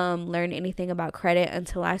learn anything about credit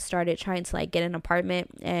until I started trying to like get an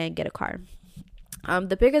apartment and get a car.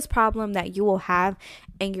 The biggest problem that you will have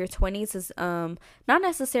in your 20s is not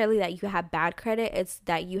necessarily that you have bad credit, it's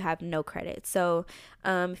that you have no credit. So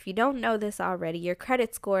if you don't know this already, your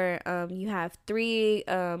credit score, you have 3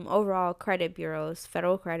 overall credit bureaus,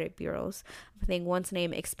 federal credit bureaus. I think one's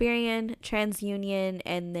named Experian, TransUnion,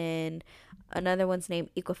 and then another one's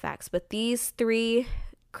named Equifax. But these 3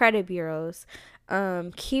 credit bureaus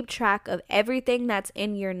keep track of everything that's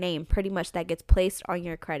in your name, pretty much, that gets placed on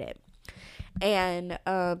your credit. And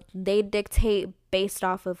they dictate based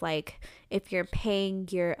off of like if you're paying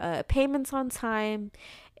your payments on time,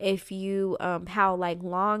 if you how like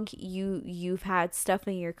long you've had stuff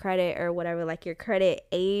in your credit or whatever, like your credit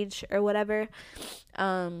age or whatever,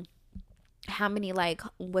 how many like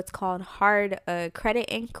what's called hard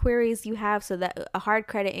credit inquiries you have. So that a hard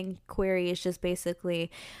credit inquiry is just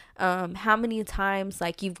basically how many times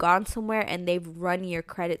like you've gone somewhere and they've run your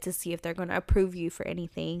credit to see if they're going to approve you for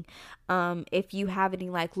anything, if you have any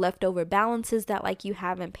like leftover balances that like you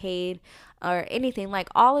haven't paid or anything. Like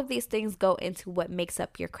all of these things go into what makes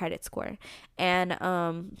up your credit score. And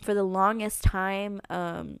for the longest time,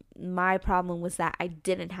 my problem was that I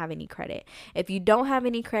didn't have any credit. If you don't have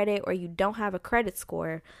any credit, or you don't have a credit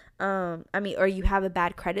score, or you have a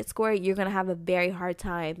bad credit score, you're going to have a very hard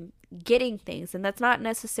time getting things. And that's not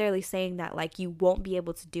necessarily saying that like you won't be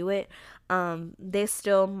able to do it. They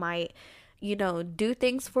still might, do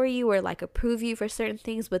things for you or like approve you for certain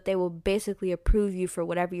things, but they will basically approve you for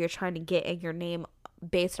whatever you're trying to get in your name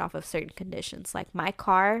based off of certain conditions. Like my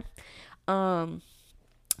car,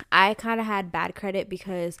 I kind of had bad credit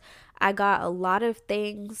because I got a lot of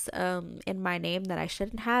things in my name that I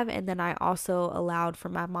shouldn't have, and then I also allowed for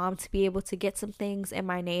my mom to be able to get some things in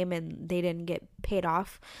my name and they didn't get paid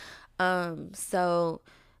off. So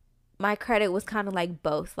my credit was kind of like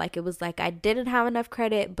both. Like it was like I didn't have enough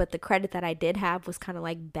credit, but the credit that I did have was kind of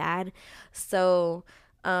like bad. So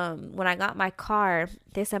when I got my car,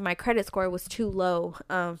 they said my credit score was too low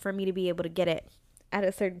for me to be able to get it at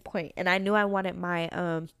a certain point, and I knew I wanted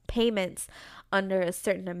my payments under a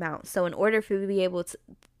certain amount. So in order for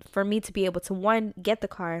me to be able to 1, get the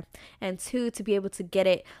car, and 2, to be able to get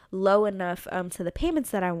it low enough to the payments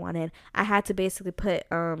that I wanted, I had to basically put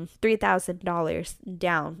 $3,000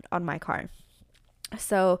 down on my car.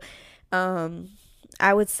 So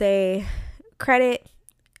I would say credit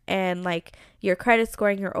and like your credit score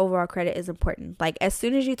and your overall credit is important. Like as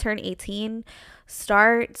soon as you turn 18,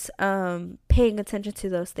 start paying attention to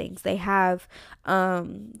those things. They have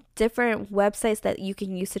different websites that you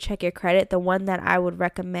can use to check your credit. The one that I would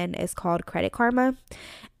recommend is called Credit Karma.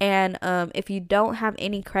 And if you don't have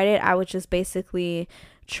any credit, I would just basically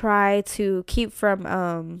try to keep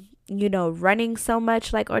from running so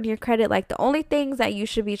much like on your credit. Like the only things that you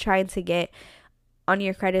should be trying to get on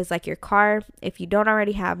your credit is like your car, if you don't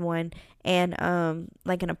already have one, and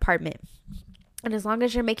like an apartment. And as long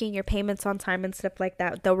as you're making your payments on time and stuff like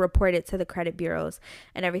that, they'll report it to the credit bureaus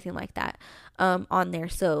and everything like that on there.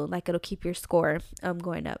 So like it'll keep your score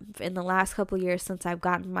going up. In the last couple of years since I've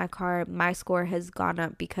gotten my car, my score has gone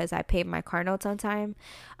up because I paid my car notes on time.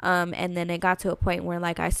 And then it got to a point where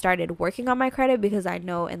like I started working on my credit because I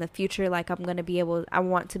know in the future like I want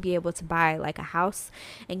to be able to buy like a house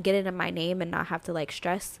and get it in my name and not have to like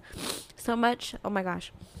stress so much. Oh my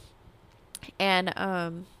gosh.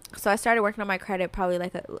 And so I started working on my credit probably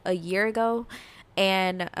like a year ago,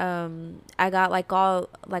 and I got like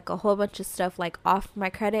a whole bunch of stuff like off my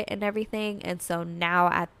credit and everything. And so now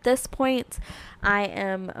at this point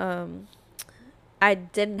I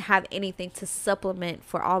didn't have anything to supplement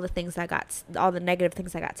for all the negative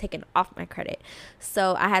things I got taken off my credit.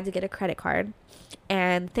 So I had to get a credit card.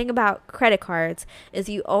 And the thing about credit cards is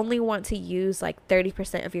you only want to use like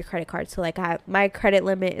 30% of your credit card. So like my credit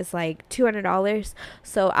limit is like $200.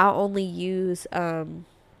 So I'll only use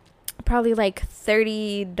probably like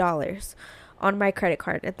 $30 on my credit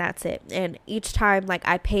card, and that's it. And each time like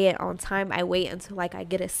I pay it on time, I wait until like I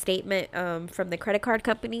get a statement from the credit card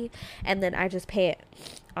company, and then I just pay it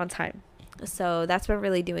on time. So that's been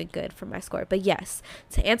really doing good for my score. But yes,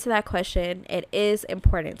 to answer that question, it is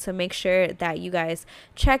important. So make sure that you guys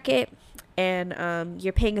check it, and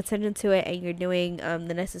you're paying attention to it, and you're doing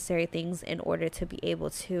the necessary things in order to be able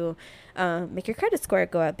to make your credit score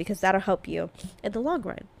go up, because that'll help you in the long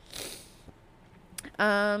run.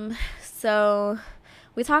 So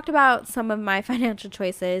we talked about some of my financial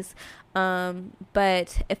choices,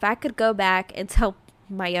 but if I could go back and tell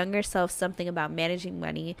my younger self something about managing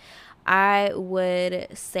money, I would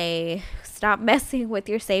say stop messing with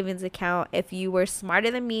your savings account. If you were smarter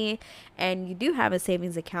than me and you do have a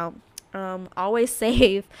savings account, always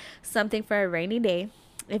save something for a rainy day.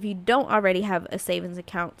 If you don't already have a savings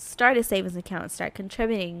account, start a savings account, start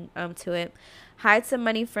contributing to it. Hide some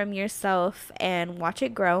money from yourself and watch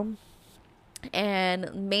it grow.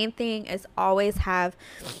 And main thing is always have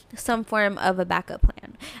some form of a backup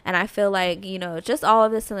plan. And I feel like, just all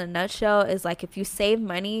of this in a nutshell is like, if you save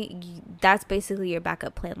money, that's basically your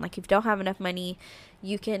backup plan. Like if you don't have enough money,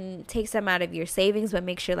 you can take some out of your savings, but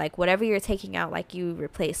make sure like whatever you're taking out, like you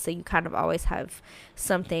replace, so you kind of always have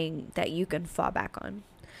something that you can fall back on.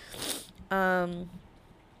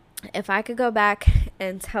 If I could go back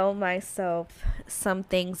and tell myself some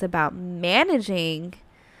things about managing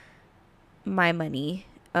my money,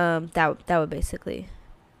 that would basically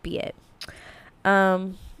be it.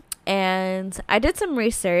 And I did some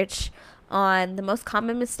research on the most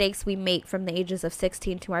common mistakes we make from the ages of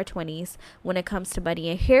 16 to our 20s when it comes to money,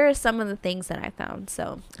 and here are some of the things that I found.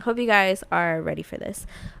 So I hope you guys are ready for this.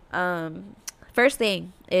 First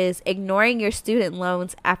thing is ignoring your student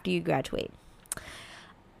loans after you graduate.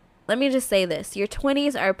 Let me just say this. Your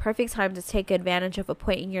 20s are a perfect time to take advantage of a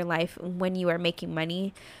point in your life when you are making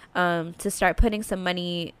money, to start putting some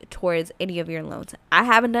money towards any of your loans. I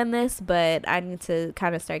haven't done this, but I need to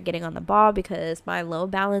kind of start getting on the ball because my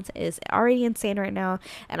loan balance is already insane right now.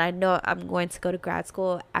 And I know I'm going to go to grad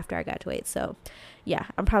school after I graduate. So yeah,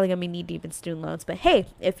 I'm probably going to be knee-deep in student loans. But hey,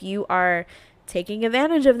 if you are taking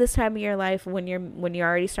advantage of this time of your life when you're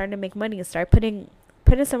already starting to make money, and start putting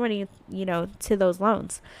some money, to those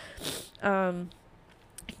loans.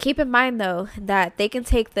 Keep in mind though that they can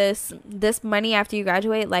take this money after you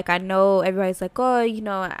graduate. Like I know everybody's like, oh,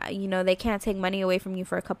 they can't take money away from you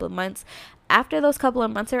for a couple of months. After those couple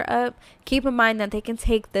of months are up, keep in mind that they can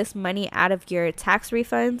take this money out of your tax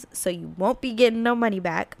refunds, so you won't be getting no money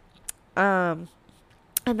back. And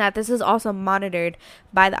that this is also monitored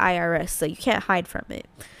by the IRS, so you can't hide from it.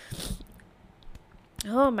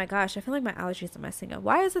 Oh my gosh, I feel like my allergies are messing up.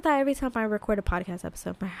 Why is it that every time I record a podcast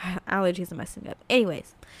episode, my allergies are messing up?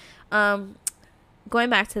 Anyways, going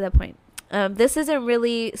back to the point. This isn't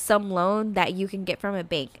really some loan that you can get from a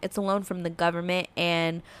bank. It's a loan from the government,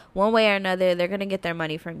 and one way or another, they're going to get their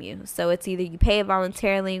money from you. So it's either you pay it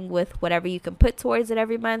voluntarily with whatever you can put towards it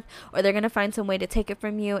every month, or they're going to find some way to take it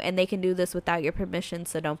from you, and they can do this without your permission,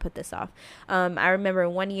 so don't put this off. I remember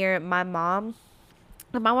one year, my mom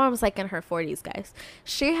was like in her 40s, guys.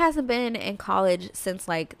 She hasn't been in college since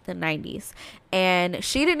like the 90s. And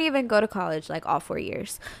she didn't even go to college like all 4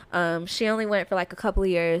 years. She only went for like a couple of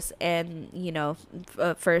years. And,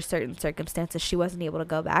 for certain circumstances, she wasn't able to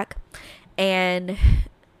go back. And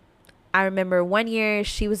I remember one year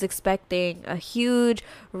she was expecting a huge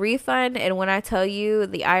refund. And when I tell you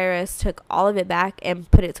the IRS took all of it back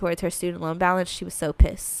and put it towards her student loan balance, she was so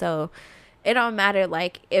pissed. So It don't matter,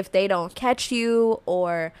 like, if they don't catch you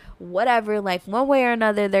or whatever, like, one way or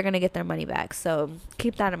another, they're gonna get their money back. So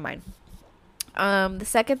keep that in mind. The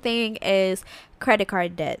second thing is credit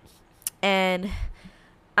card debt. And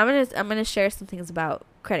I'm gonna share some things about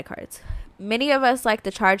credit cards. Many of us like to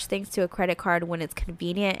charge things to a credit card when it's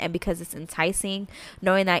convenient and because it's enticing,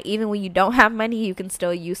 knowing that even when you don't have money, you can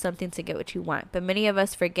still use something to get what you want. But many of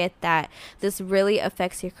us forget that this really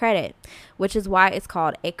affects your credit, which is why it's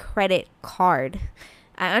called a credit card.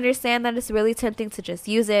 I understand that it's really tempting to just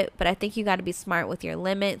use it, but I think you got to be smart with your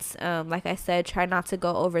limits. Like I said, try not to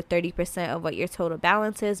go over 30% of what your total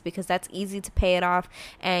balance is, because that's easy to pay it off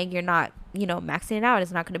and you're not, maxing it out.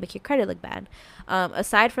 It's not going to make your credit look bad.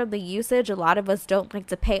 Aside from the usage, a lot of us don't like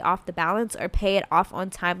to pay off the balance or pay it off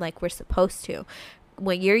on time like we're supposed to.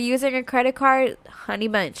 When you're using a credit card, honey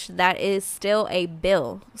bunch, that is still a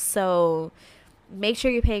bill. So make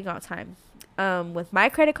sure you're paying on time. With my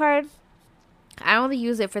credit card, I only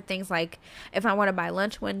use it for things like if I want to buy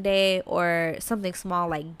lunch one day or something small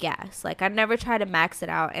like gas. Like, I never try to max it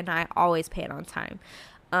out, and I always pay it on time.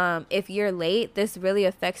 If you're late, this really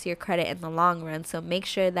affects your credit in the long run. So make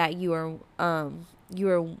sure that you are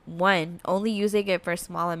only using it for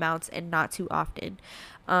small amounts and not too often.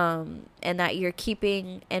 And that you're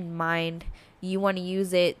keeping in mind you want to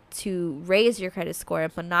use it to raise your credit score,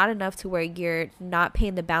 but not enough to where you're not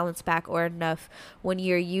paying the balance back, or enough when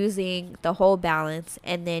you're using the whole balance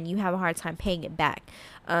and then you have a hard time paying it back.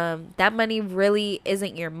 That money really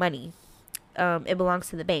isn't your money. It belongs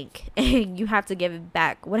to the bank and you have to give it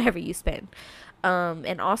back whatever you spend.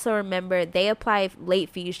 And also remember, they apply late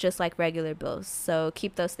fees just like regular bills. So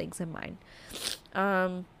keep those things in mind.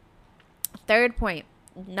 Third point,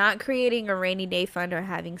 not creating a rainy day fund or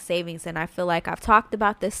having savings. And I feel like I've talked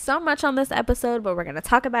about this so much on this episode, but we're going to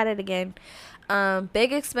talk about it again.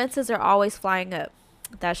 Big expenses are always flying up.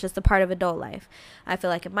 That's just a part of adult life. I feel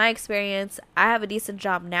like in my experience, I have a decent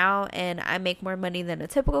job now and I make more money than a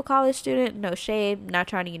typical college student. No shade. Not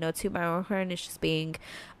trying to, toot my own horn. It's just being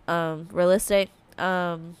realistic.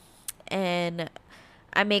 And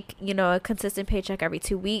I make, a consistent paycheck every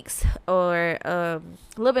 2 weeks, or a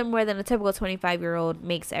little bit more than a typical 25-year-old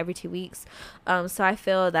makes every 2 weeks. So I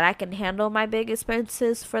feel that I can handle my big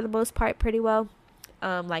expenses for the most part pretty well,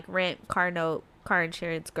 like rent, car note, car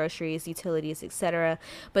insurance, groceries, utilities, etc.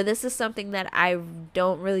 But this is something that I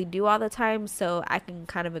don't really do all the time, so I can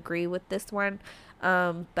kind of agree with this one.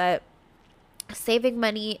 But saving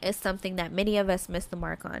money is something that many of us miss the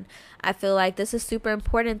mark on. I feel like this is super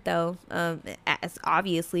important though, as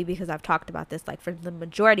obviously because I've talked about this like for the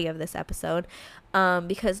majority of this episode,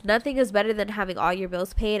 because nothing is better than having all your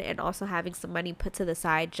bills paid and also having some money put to the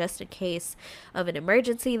side just in case of an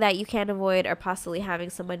emergency that you can't avoid, or possibly having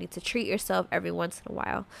some money to treat yourself every once in a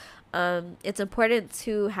while. It's important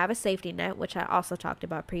to have a safety net, which I also talked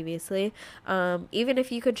about previously. Even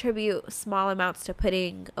if you contribute small amounts to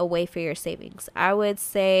putting away for your savings, I would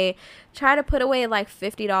say try to put away like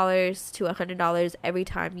 $50 to $100 every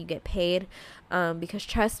time you get paid. Because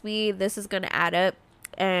trust me, this is going to add up.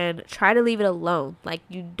 And try to leave it alone. Like,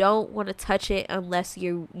 you don't want to touch it unless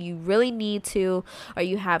you really need to, or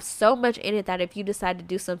you have so much in it that if you decide to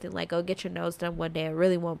do something like go get your nose done one day, it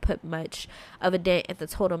really won't put much of a dent in the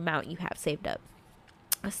total amount you have saved up.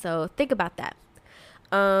 So think about that.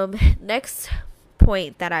 Next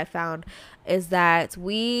point that I found is that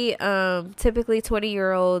we typically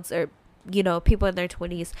 20-year-olds or people in their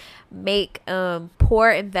 20s make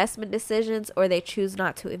poor investment decisions, or they choose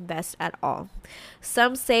not to invest at all.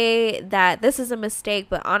 Some say that this is a mistake,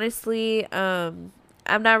 but honestly, I'm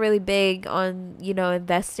not really big on,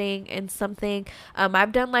 investing in something.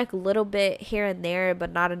 I've done like a little bit here and there,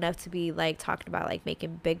 but not enough to be like talking about like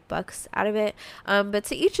making big bucks out of it. But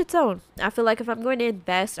to each its own. I feel like if I'm going to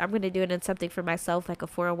invest, I'm going to do it in something for myself, like a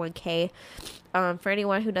 401k. For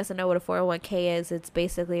anyone who doesn't know what a 401k is, it's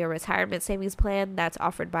basically a retirement savings plan that's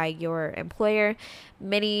offered by your employer.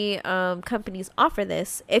 Many companies offer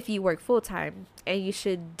this if you work full time, and you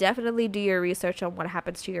should definitely do your research on what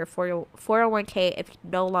happens to your 401k if you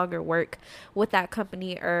no longer work with that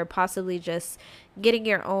company, or possibly just getting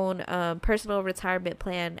your own personal retirement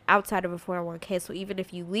plan outside of a 401k. So even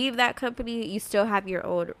if you leave that company, you still have your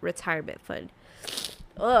own retirement fund.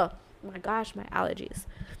 Oh my gosh, my allergies.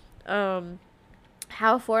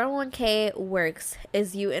 How 401k works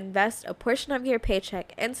is you invest a portion of your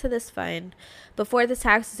paycheck into this fund before the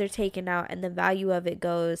taxes are taken out, and the value of it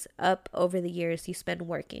goes up over the years you spend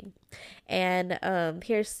working. And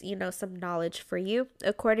here's some knowledge for you.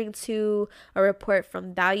 According to a report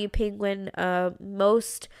from Value Penguin,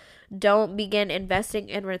 most don't begin investing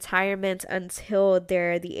in retirement until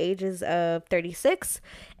they're the ages of 36,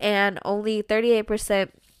 and only 38%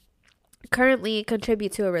 currently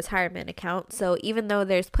contribute to a retirement account. So even though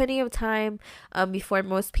there's plenty of time before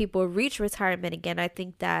most people reach retirement again, I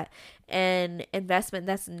think that an investment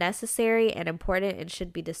that's necessary and important and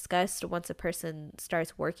should be discussed once a person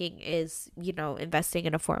starts working is, investing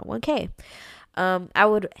in a 401k. I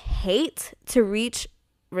would hate to reach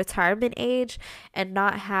retirement age and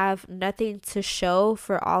not have nothing to show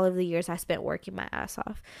for all of the years I spent working my ass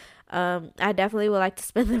off. I definitely would like to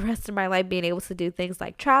spend the rest of my life being able to do things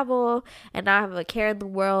like travel and not have a care in the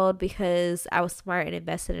world because I was smart and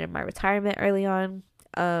invested in my retirement early on.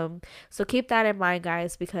 So keep that in mind,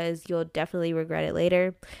 guys, because you'll definitely regret it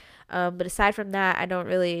later. But aside from that, I don't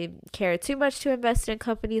really care too much to invest in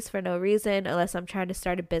companies for no reason unless I'm trying to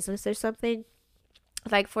start a business or something.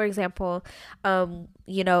 Like, for example,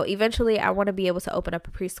 eventually I want to be able to open up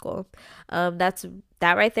a preschool.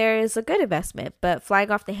 That right there is a good investment, but flying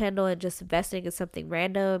off the handle and just investing in something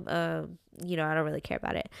random, I don't really care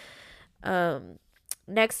about it.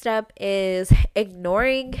 Next up is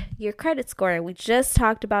ignoring your credit score. And we just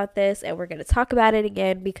talked about this and we're going to talk about it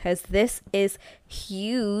again because this is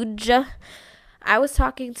huge. I was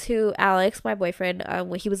talking to Alex, my boyfriend,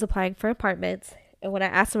 when he was applying for apartments. And when I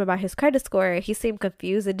asked him about his credit score, he seemed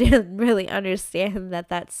confused and didn't really understand that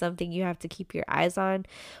that's something you have to keep your eyes on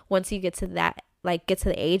once you get to that, get to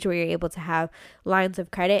the age where you're able to have lines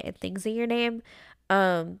of credit and things in your name.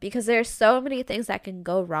 Because there's so many things that can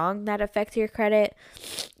go wrong that affect your credit.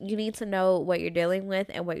 You need to know what you're dealing with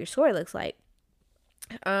and what your score looks like.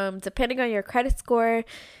 Depending on your credit score,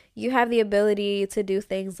 you have the ability to do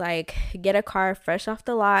things like get a car fresh off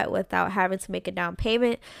the lot without having to make a down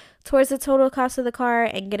payment towards the total cost of the car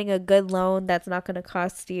and getting a good loan that's not going to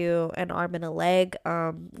cost you an arm and a leg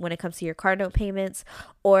when it comes to your car note payments,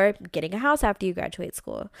 or getting a house after you graduate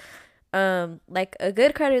school. A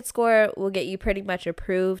good credit score will get you pretty much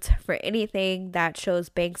approved for anything that shows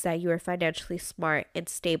banks that you are financially smart and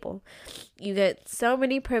stable. You get so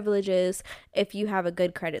many privileges if you have a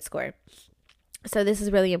good credit score. So this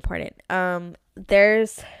is really important.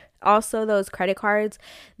 There's also those credit cards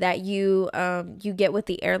that you get with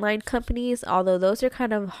the airline companies, although those are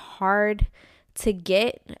kind of hard to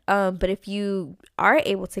get. But if you are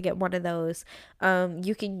able to get one of those,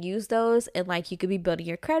 you can use those and you could be building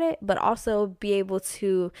your credit, but also be able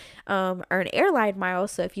to earn airline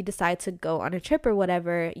miles. So if you decide to go on a trip or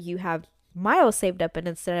whatever, you have miles saved up, and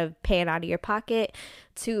instead of paying out of your pocket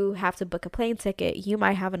to have to book a plane ticket, you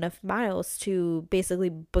might have enough miles to basically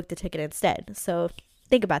book the ticket instead. So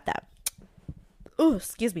think about that. Oh,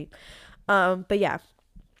 excuse me. But yeah,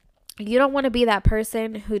 you don't want to be that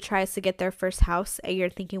person who tries to get their first house and you're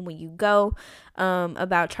thinking when you go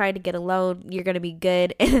about trying to get a loan, you're going to be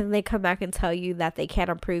good, and then they come back and tell you that they can't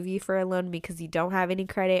approve you for a loan because you don't have any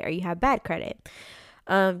credit or you have bad credit.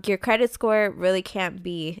 Your credit score really can't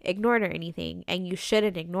be ignored or anything, and you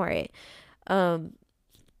shouldn't ignore it. From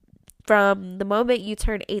the moment you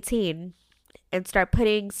turn 18 and start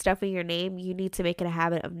putting stuff in your name, you need to make it a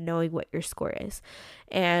habit of knowing what your score is.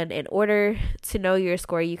 And in order to know your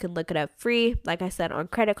score, you can look it up free, like I said, on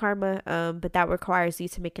Credit Karma, but that requires you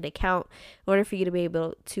to make an account in order for you to be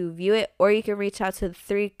able to view it. Or you can reach out to the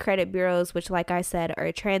 3 credit bureaus, which, like I said,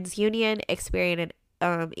 are TransUnion, Experian, and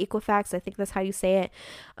Equifax. I think that's how you say it.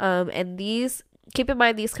 And keep in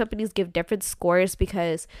mind, these companies give different scores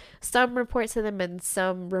because some report to them and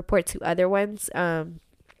some report to other ones. And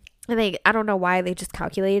I don't know why, they just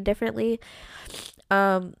calculate it differently.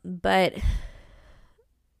 But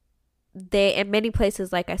they, in many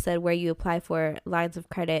places, like I said, where you apply for lines of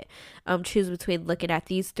credit, choose between looking at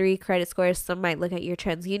these 3 credit scores. Some might look at your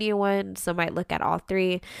TransUnion one, some might look at all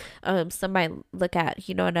 3, some might look at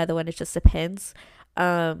another one. It just depends.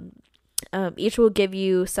 Each will give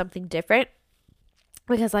you something different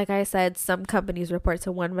because, like I said, some companies report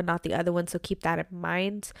to one but not the other one, so keep that in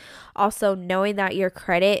mind. Also, knowing what your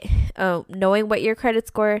credit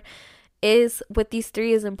score is with these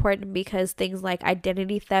 3 is important because things like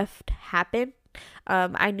identity theft happen.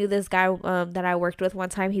 I knew this guy that I worked with one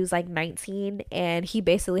time. He was 19, and he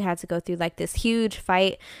basically had to go through this huge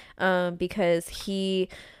fight because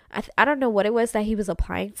I don't know what it was that he was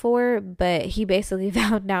applying for, but he basically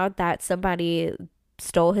found out that somebody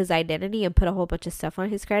stole his identity and put a whole bunch of stuff on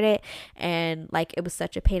his credit, and it was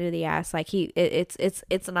such a pain in the ass.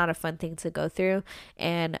 It's not a fun thing to go through,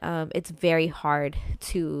 and it's very hard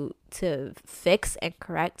to fix and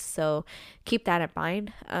correct, so keep that in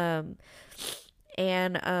mind.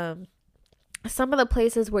 some of the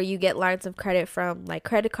places where you get lines of credit from, like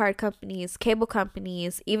credit card companies, cable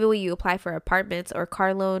companies, even when you apply for apartments or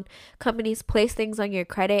car loan companies, place things on your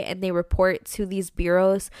credit and they report to these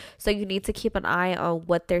bureaus. So you need to keep an eye on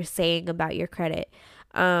what they're saying about your credit.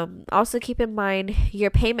 Also keep in mind your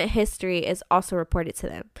payment history is also reported to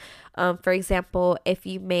them. For example, if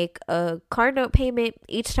you make a car note payment,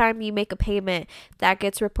 each time you make a payment, that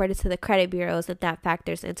gets reported to the credit bureaus, and that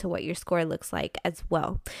factors into what your score looks like as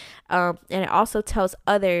well. And it also tells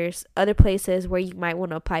other places where you might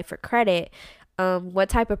want to apply for credit, what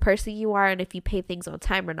type of person you are and if you pay things on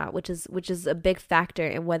time or not, which is a big factor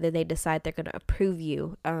in whether they decide they're going to approve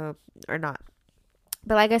you or not.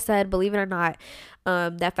 But like I said, believe it or not,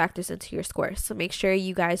 that factors into your score. So make sure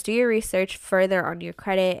you guys do your research further on your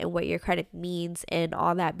credit and what your credit means and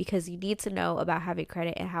all that, because you need to know about having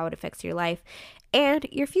credit and how it affects your life and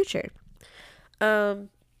your future.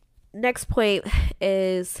 Next point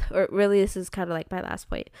is, or really this is kind of like my last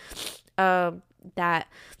point, that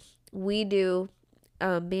we do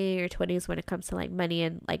being in your 20s when it comes to like money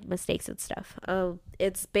and like mistakes and stuff.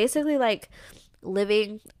 It's basically like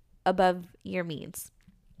living above your means.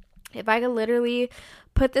 If I could literally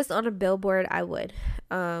put this on a billboard, I would.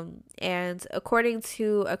 And according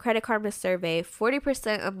to a Credit Karma survey,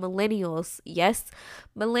 40% of millennials, yes,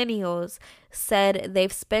 millennials, said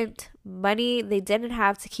they've spent money they didn't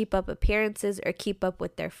have to keep up appearances or keep up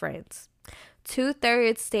with their friends.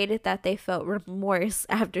 2/3 stated that they felt remorse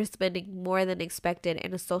after spending more than expected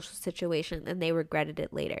in a social situation and they regretted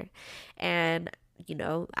it later. And,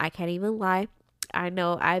 I can't even lie. I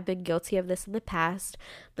know I've been guilty of this in the past.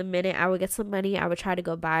 The minute I would get some money, I would try to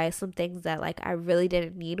go buy some things that like I really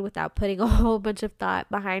didn't need without putting a whole bunch of thought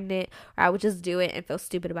behind it, or I would just do it and feel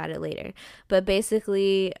stupid about it later. But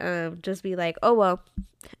basically, just be like, oh well,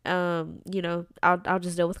 I'll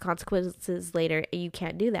just deal with consequences later, and you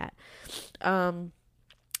can't do that.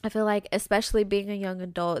 I feel like, especially being a young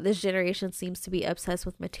adult, this generation seems to be obsessed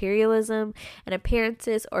with materialism and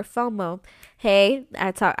appearances, or FOMO. Hey, I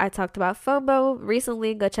talked about FOMO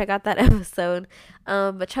recently. Go check out that episode.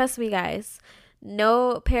 But trust me, guys,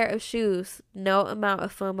 no pair of shoes, no amount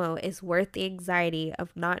of FOMO is worth the anxiety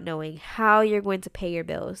of not knowing how you're going to pay your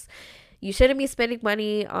bills. You shouldn't be spending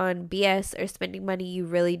money on BS or spending money you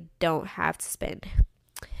really don't have to spend.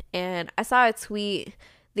 And I saw a tweet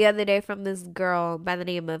the other day from this girl by the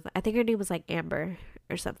name of, I think her name was like Amber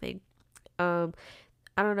or something. I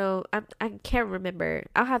don't know. I can't remember.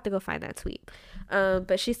 I'll have to go find that tweet.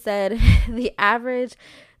 But she said the average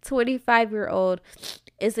 25-year-old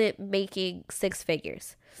isn't making six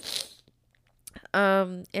figures.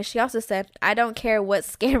 And she also said, I don't care what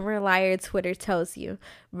scammer, liar Twitter tells you.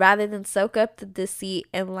 Rather than soak up the deceit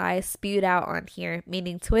and lies spewed out on here,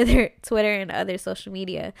 meaning Twitter and other social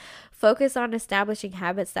media, focus on establishing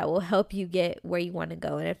habits that will help you get where you want to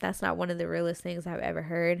go. And if that's not one of the realest things I've ever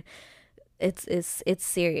heard, it's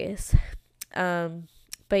serious.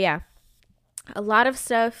 But yeah, a lot of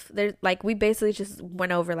stuff there. Like, we basically just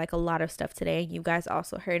went over like a lot of stuff today, and you guys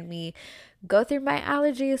also heard me go through my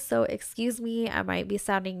allergies, so excuse me, I might be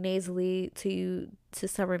sounding nasally to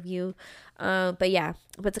some of you. But yeah,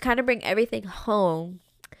 but to kind of bring everything home,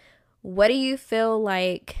 what do you feel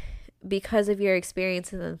like, because of your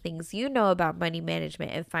experiences and things you know about money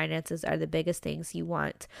management and finances, are the biggest things you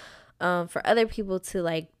want for other people to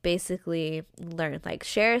like basically learn? Like,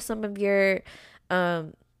 share some of your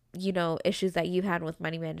issues that you've had with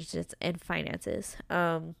money management and finances.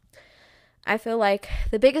 I feel like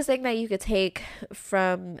the biggest thing that you could take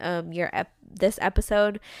from this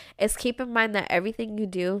episode is keep in mind that everything you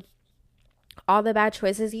do, all the bad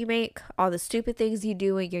choices you make, all the stupid things you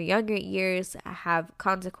do in your younger years, have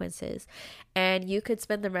consequences. And you could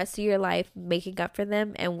spend the rest of your life making up for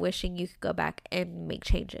them and wishing you could go back and make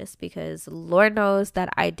changes, because Lord knows that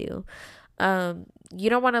I do. You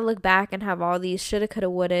don't want to look back and have all these shoulda, coulda,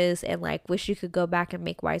 wouldas and like wish you could go back and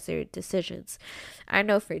make wiser decisions. I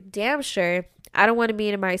know for damn sure I don't want to be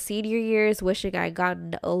in my senior years wishing I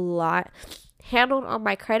gotten a lot handled on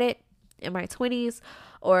my credit in my 20s,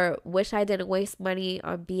 or wish I didn't waste money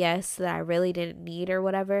on BS that I really didn't need or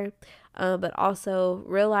whatever. But also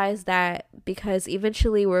realize that, because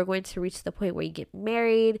eventually we're going to reach the point where you get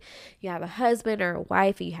married, you have a husband or a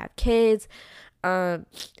wife, and you have kids. And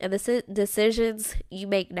the decisions you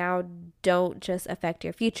make now don't just affect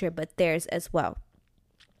your future, but theirs as well.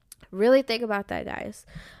 Really think about that, guys.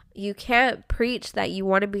 You can't preach that you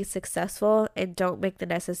want to be successful and don't make the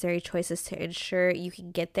necessary choices to ensure you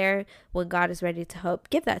can get there when God is ready to help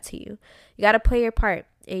give that to you. You got to play your part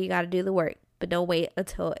and you got to do the work, but don't wait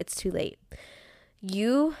until it's too late.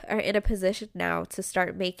 You are in a position now to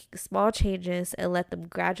start making small changes and let them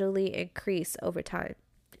gradually increase over time.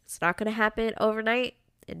 It's not going to happen overnight.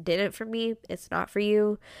 It didn't for me. It's not for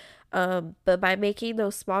you. But by making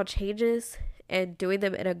those small changes and doing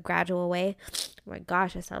them in a gradual way, oh my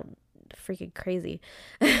gosh, I sound freaking crazy.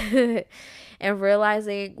 And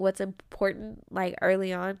realizing what's important like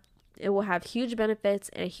early on, it will have huge benefits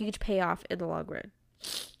and a huge payoff in the long run.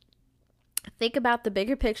 Think about the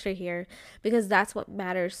bigger picture here, because that's what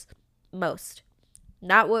matters most.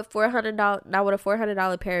 Not what a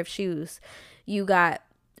 $400 pair of shoes you got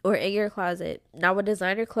or in your closet. Not what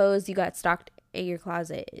designer clothes you got stocked in your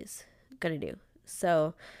closet is gonna do.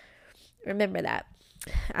 So remember that.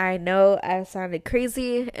 I know I sounded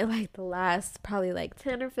crazy in like the last probably like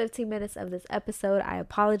 10 or 15 minutes of this episode. I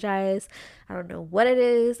apologize. I don't know what it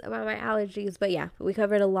is about my allergies, but yeah, we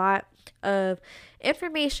covered a lot of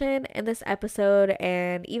information in this episode,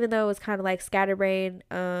 and even though it was kind of like scatterbrained,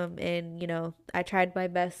 and you know, I tried my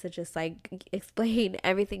best to just like explain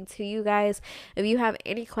everything to you guys. If you have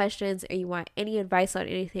any questions or you want any advice on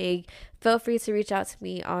anything, feel free to reach out to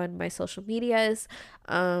me on my social medias.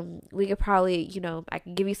 We could probably, you know, I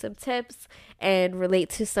can give you some tips and relate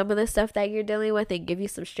to some of the stuff that you're dealing with and give you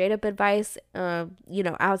some straight up advice, you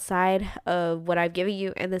know, outside of what I've given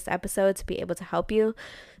you in this episode to be able to help you.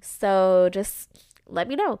 So just let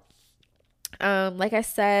me know. Like I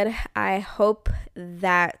said, I hope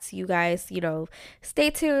that you guys, you know, stay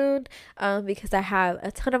tuned, because I have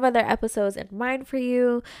a ton of other episodes in mind for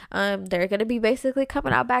you. They're going to be basically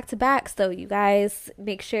coming out back to back. So you guys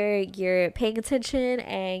make sure you're paying attention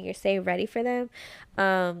and you're staying ready for them.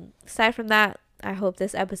 Aside from that, I hope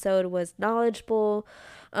this episode was knowledgeable,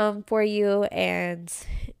 for you, and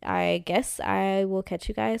I guess I will catch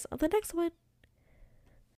you guys on the next one.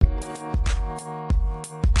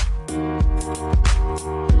 Thank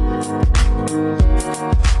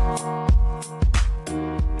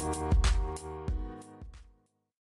you.